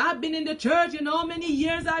certain things. I've been in the church, many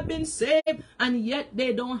years I've been saved, and yet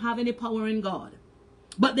they don't have any power in God.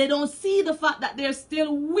 But they don't see the fact that they're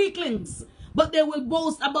still weaklings. But they will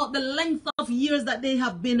boast about the length of years that they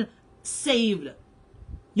have been saved.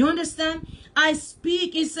 You understand? I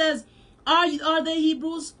speak, he says, are they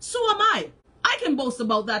Hebrews? So am I. I can boast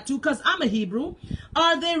about that too because I'm a Hebrew.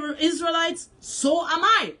 Are they Israelites? So am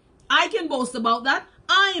I. I can boast about that.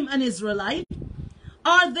 I am an Israelite.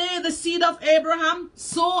 Are they the seed of Abraham?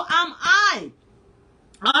 So am I.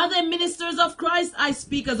 Are they ministers of Christ? I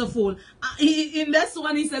speak as a fool. In this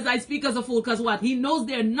one, he says, I speak as a fool because what? He knows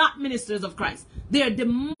they're not ministers of Christ. They're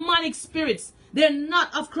demonic spirits. They're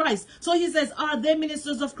not of Christ. So he says, are they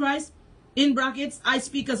ministers of Christ? In brackets, I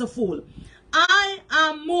speak as a fool. I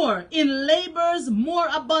am more in labors more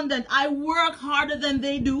abundant. I work harder than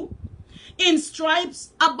they do. In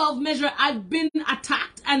stripes above measure, I've been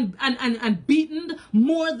attacked and beaten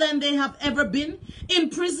more than they have ever been. In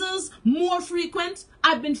prisons, more frequent.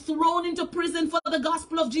 I've been thrown into prison for the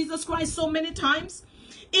gospel of Jesus Christ so many times.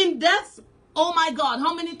 In death, oh my God,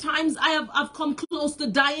 how many times I've come close to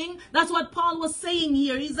dying. That's what Paul was saying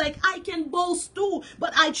here. He's like, I can boast too,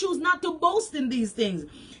 but I choose not to boast in these things.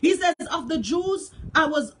 He says, of the Jews, I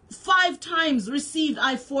was 5 times received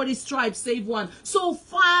I 40 stripes, save one. So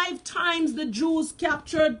 5 times the Jews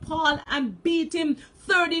captured Paul and beat him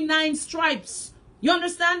 39 stripes. You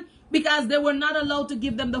understand? Because they were not allowed to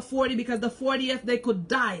give them the 40, because the 40th they could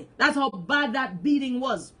die. That's how bad that beating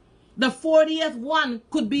was. The 40th one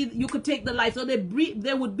could be, you could take the life. So they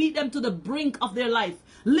would beat them to the brink of their life.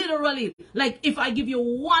 Literally, like if I give you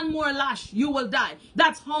one more lash, you will die.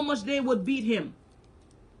 That's how much they would beat him.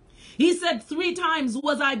 He said 3 times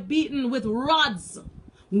was I beaten with rods.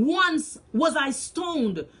 Once was I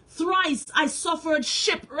stoned. Thrice I suffered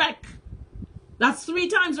shipwreck. That's 3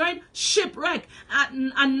 times, right? Shipwreck.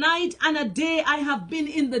 A night and a day I have been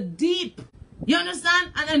in the deep. You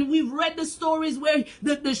understand? And we've read the stories where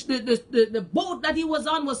the boat that he was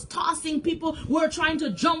on was tossing. People were trying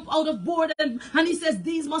to jump out of board. And he says,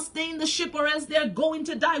 these must stay in the ship or else they're going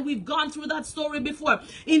to die. We've gone through that story before.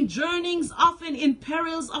 In journeyings, often in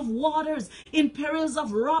perils of waters, in perils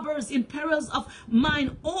of robbers, in perils of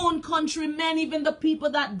mine own countrymen, even the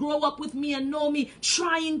people that grow up with me and know me,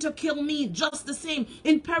 trying to kill me just the same.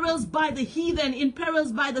 In perils by the heathen, in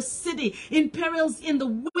perils by the city, in perils in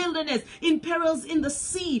the wilderness, in perils in the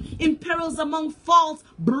sea, in perils among false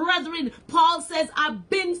brethren. Paul says, I've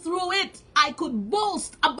been through it. I could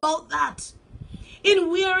boast about that.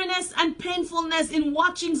 In weariness and painfulness, in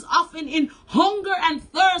watchings often, in hunger and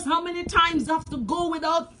thirst. How many times have to go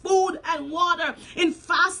without food and water? In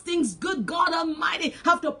fastings, good God Almighty,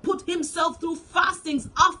 have to put himself through fastings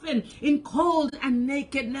often, in cold and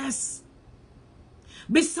nakedness.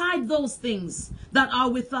 Beside those things that are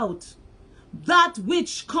without, that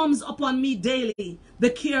which comes upon me daily, the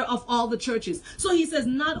care of all the churches. So he says,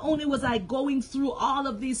 not only was I going through all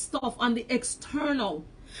of these stuff on the external,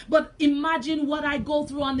 but imagine what I go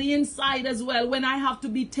through on the inside as well, when I have to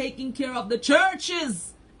be taking care of the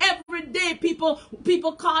churches. Every day, people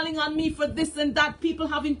calling on me for this and that, people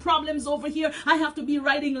having problems over here. I have to be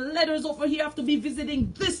writing letters over here. I have to be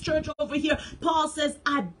visiting this church over here. Paul says,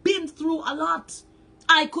 I've been through a lot.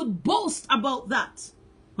 I could boast about that.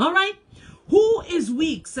 All right? Who is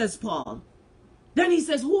weak, says Paul. Then he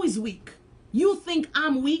says, who is weak? You think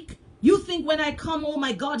I'm weak? You think when I come, oh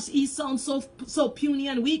my God, he sounds so puny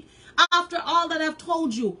and weak? After all that I've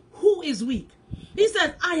told you, who is weak? He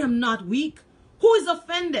says, I am not weak. Who is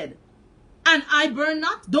offended? And I burn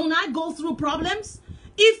not? Don't I go through problems?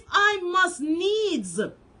 If I must needs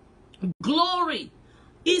glory,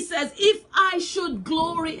 he says, if I should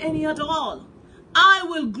glory any at all, I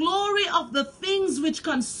will glory of the things which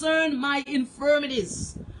concern my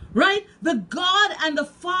infirmities. Right? The God and the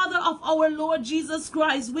Father of our Lord Jesus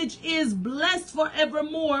Christ, which is blessed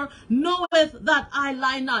forevermore, knoweth that I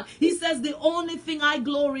lie not. He says the only thing I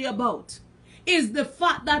glory about is the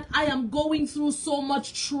fact that I am going through so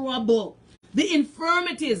much trouble. The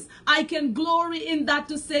infirmities, I can glory in that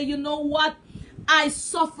to say, you know what? I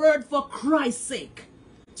suffered for Christ's sake.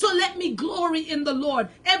 So let me glory in the Lord.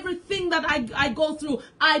 Everything that I go through,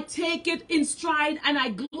 I take it in stride and I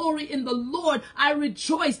glory in the Lord. I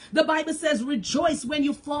rejoice. The Bible says, rejoice when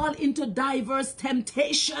you fall into diverse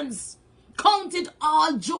temptations. Count it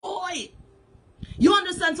all joy. You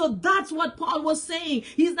understand? So that's what Paul was saying.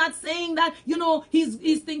 He's not saying that, you know, he's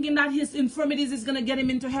thinking that his infirmities is going to get him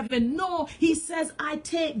into heaven. No, he says, I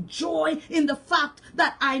take joy in the fact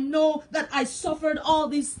that I know that I suffered all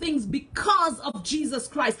these things because of Jesus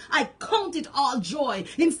Christ. I count it all joy.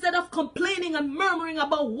 Instead of complaining and murmuring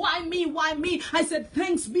about why me, I said,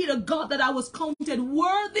 thanks be to God that I was counted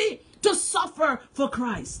worthy to suffer for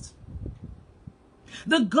Christ.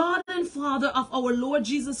 The God and Father of our Lord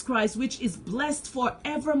Jesus Christ, which is blessed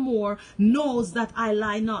forevermore, knows that I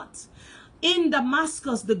lie not. In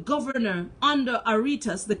Damascus, the governor under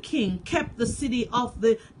Aretas, the king, kept the city of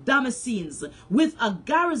the Damascenes with a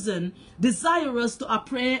garrison desirous to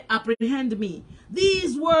apprehend me.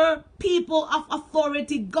 These were people of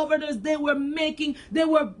authority, governors. They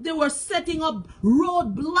were setting up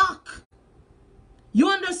roadblock. You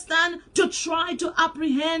understand? To try to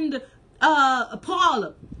apprehend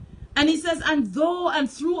Paul. And he says, and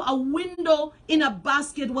through a window in a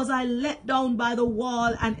basket was I let down by the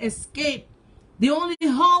wall and escaped. The only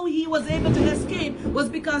how he was able to escape was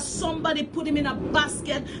because somebody put him in a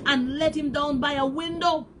basket and let him down by a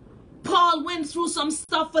window. Paul went through some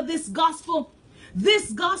stuff for this gospel.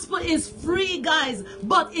 This gospel is free, guys,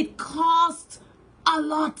 but it costs a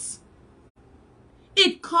lot.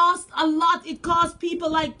 It cost a lot. It cost people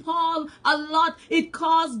like Paul a lot. It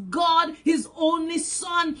cost God his only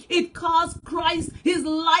son. It cost Christ his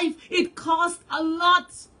life. It cost a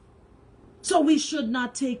lot. So we should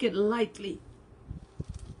not take it lightly.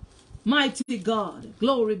 Mighty God.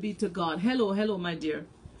 Glory be to God. Hello, hello, my dear.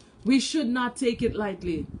 We should not take it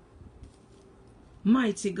lightly.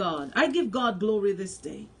 Mighty God. I give God glory this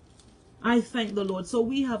day. I thank the Lord. So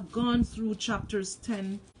we have gone through chapters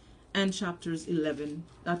 10 and chapters 11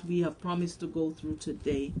 that we have promised to go through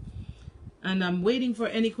today. And I'm waiting for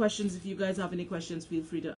any questions. If you guys have any questions, feel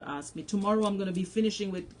free to ask me. Tomorrow I'm going to be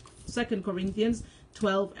finishing with 2 Corinthians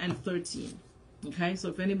 12 and 13. Okay, so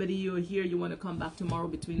if anybody you're here, you want to come back tomorrow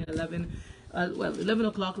between 11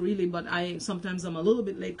 o'clock really, but sometimes I'm a little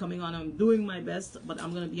bit late coming on. I'm doing my best, but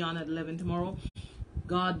I'm going to be on at 11 tomorrow.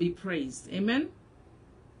 God be praised. Amen.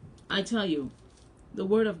 I tell you, the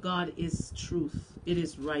word of God is truth. It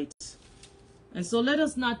is right. And so let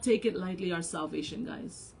us not take it lightly, our salvation,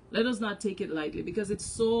 guys. Let us not take it lightly, because it's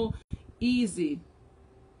so easy.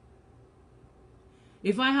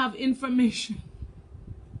 If I have information,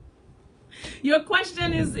 your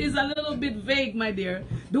question is a little bit vague, my dear.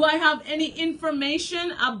 Do I have any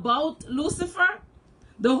information about Lucifer?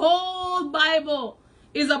 The whole Bible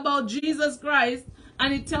is about Jesus Christ,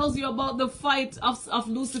 and it tells you about the fight of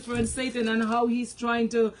Lucifer and Satan, and how he's trying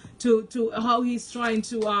to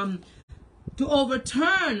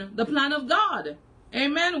overturn the plan of God.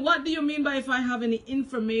 Amen. What do you mean by if I have any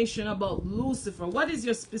information about Lucifer? What is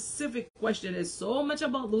your specific question? There's so much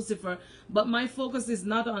about Lucifer, but my focus is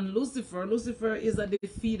not on Lucifer. Lucifer is a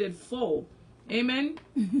defeated foe. Amen.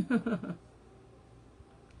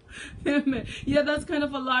 Amen. Yeah, that's kind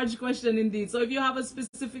of a large question indeed. So if you have a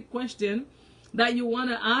specific question that you want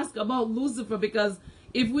to ask about Lucifer, because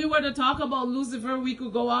if we were to talk about Lucifer, we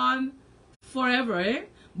could go on forever, eh?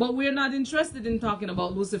 But we're not interested in talking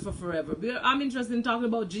about Lucifer forever. I'm interested in talking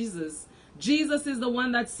about Jesus. Jesus is the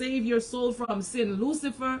one that saved your soul from sin.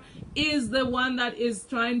 Lucifer is the one that is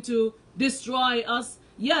trying to destroy us.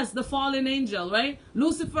 Yes, the fallen angel, right?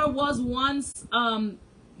 Lucifer was once, oh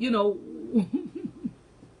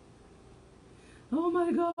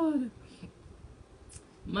my God.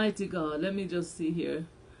 Mighty God. Let me just see here.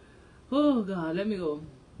 Oh God, let me go.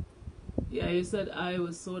 Yeah, you said I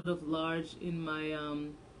was sort of large in my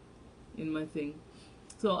thing.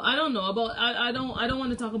 So I don't know about I don't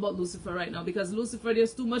want to talk about Lucifer right now, because Lucifer,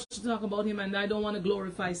 there's too much to talk about him, and I don't want to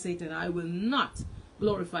glorify Satan. I will not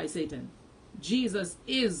glorify Satan. Jesus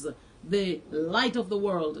is the light of the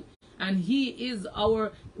world, and he is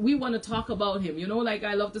we want to talk about him. You know, like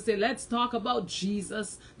I love to say, let's talk about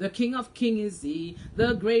Jesus. The King of Kings is he,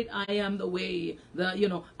 the great I am, the way,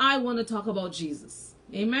 I want to talk about Jesus.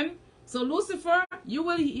 Amen. So Lucifer, you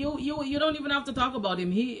don't even have to talk about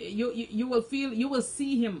him. You will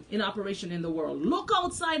see him in operation in the world. Look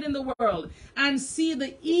outside in the world and see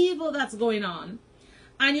the evil that's going on.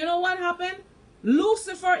 And you know what happened?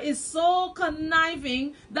 Lucifer is so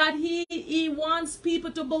conniving that he wants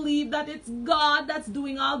people to believe that it's God that's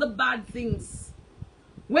doing all the bad things.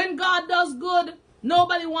 When God does good,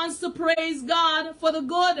 nobody wants to praise God for the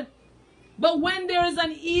good. But when there is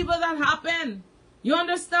an evil that happens, you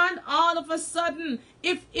understand? All of a sudden,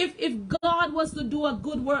 if God was to do a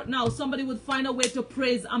good work now, somebody would find a way to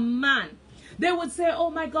praise a man. They would say,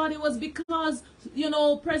 oh my God, it was because,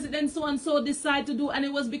 President so-and-so decided to do, and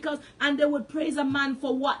it was because, and they would praise a man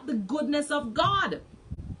for what? The goodness of God.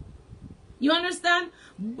 You understand?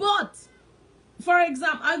 But, for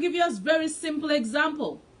example, I'll give you a very simple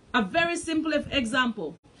example. A very simple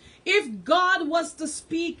example. If God was to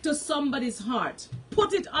speak to somebody's heart,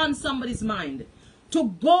 put it on somebody's mind,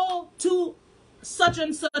 to go to such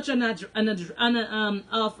and such an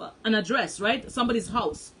address, right? Somebody's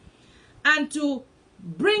house, and to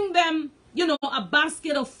bring them, a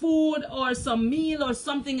basket of food or some meal or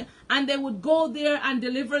something, and they would go there and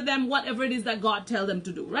deliver them whatever it is that God tells them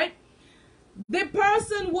to do, right? The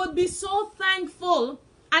person would be so thankful.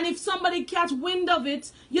 And if somebody catch wind of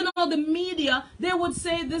it, the media, they would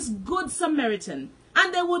say this good Samaritan.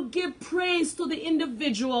 And they would give praise to the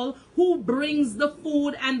individual who brings the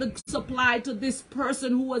food and the supply to this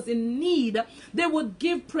person who was in need. They would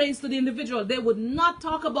give praise to the individual. They would not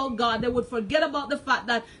talk about God. They would forget about the fact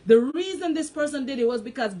that the reason this person did it was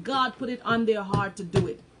because God put it on their heart to do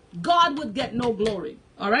it. God would get no glory.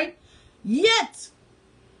 All right? Yet,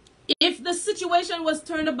 if the situation was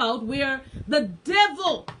turned about where the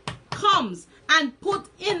devil comes and put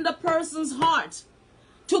in the person's heart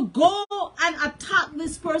to go and attack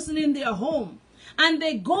this person in their home, and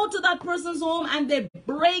they go to that person's home and they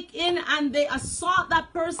break in and they assault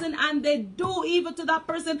that person and they do evil to that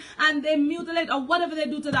person and they mutilate or whatever they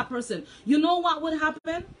do to that person, you know what would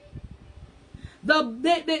happen?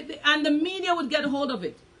 And the media would get hold of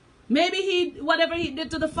it. Maybe whatever he did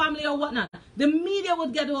to the family or whatnot, the media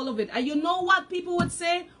would get hold of it. And you know what people would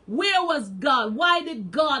say? Where was God? Why did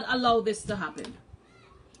God allow this to happen?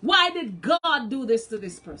 Why did God do this to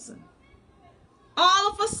this person?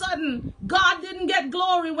 All of a sudden, God didn't get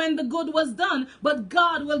glory when the good was done, but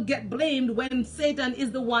God will get blamed when Satan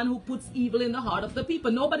is the one who puts evil in the heart of the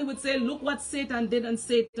people. Nobody would say, look what Satan did and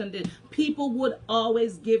Satan did. People would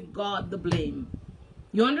always give God the blame.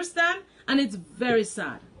 You understand? And it's very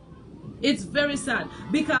sad. It's very sad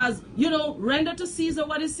because, you know, render to Caesar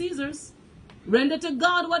what is Caesar's. Render to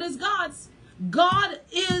God what is God's. God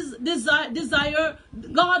is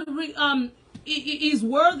God is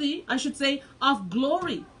worthy, I should say, of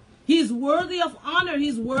glory. He's worthy of honor.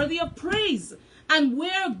 He's worthy of praise. And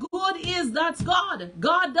where good is, that's God.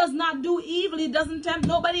 God does not do evil. He doesn't tempt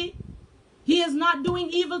nobody. He is not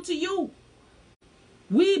doing evil to you.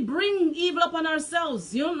 We bring evil upon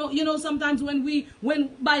ourselves. You know, sometimes when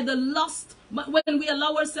by the lust, when we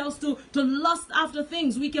allow ourselves to lust after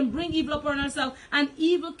things, we can bring evil upon ourselves. And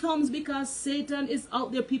evil comes because Satan is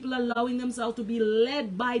out there. People allowing themselves to be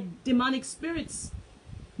led by demonic spirits.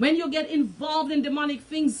 When you get involved in demonic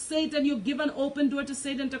things, Satan, you give an open door to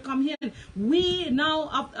Satan to come in. We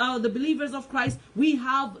now, the believers of Christ, we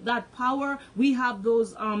have that power. We have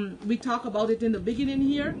those, we talk about it in the beginning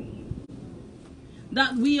here,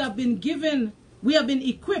 that we have been given, we have been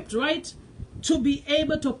equipped, right, to be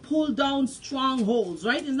able to pull down strongholds,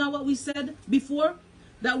 right? Isn't that what we said before?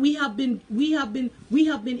 That we have been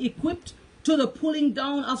equipped to the pulling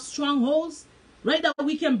down of strongholds, right? That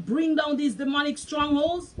we can bring down these demonic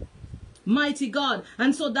strongholds. Mighty God.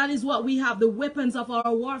 And so that is what we have, the weapons of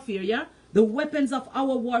our warfare, yeah? The weapons of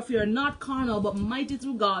our warfare, not carnal, but mighty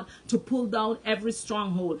through God to pull down every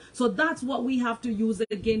stronghold. So that's what we have to use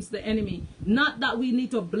against the enemy. Not that we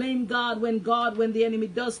need to blame God when the enemy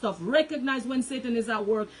does stuff. Recognize when Satan is at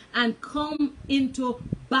work and come into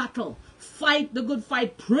battle. Fight the good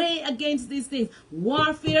fight. Pray against these things.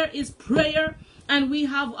 Warfare is prayer. And we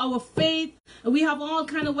have our faith. We have all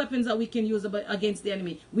kind of weapons that we can use against the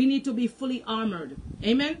enemy. We need to be fully armored.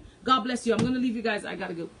 Amen. God bless you. I'm going to leave you guys. I got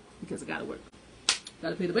to go, because I gotta work.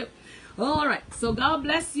 Gotta pay the bill. All right. So God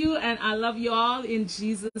bless you, and I love you all in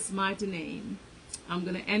Jesus' mighty name. I'm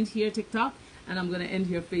gonna end here TikTok, and I'm gonna end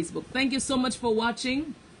here Facebook. Thank you so much for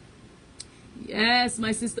watching. Yes,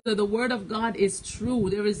 my sister, the word of God is true.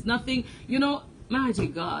 There is nothing, you know, mighty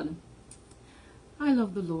God. I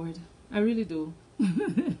love the Lord. I really do.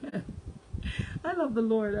 I love the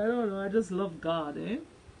Lord. I don't know. I just love God, eh?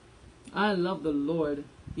 I love the Lord.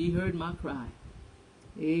 He heard my cry.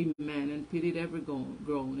 Amen. And pitied every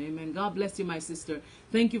groan. Amen. God bless you, my sister.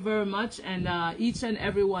 Thank you very much. And each and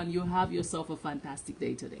every one, you have yourself a fantastic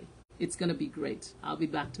day today. It's going to be great. I'll be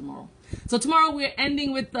back tomorrow. So tomorrow we're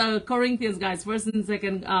ending with Corinthians, guys. 1st and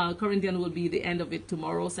 2nd Corinthians will be the end of it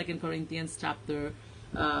tomorrow. 2nd Corinthians chapter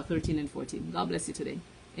 13 and 14. God bless you today.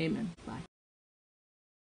 Amen. Bye.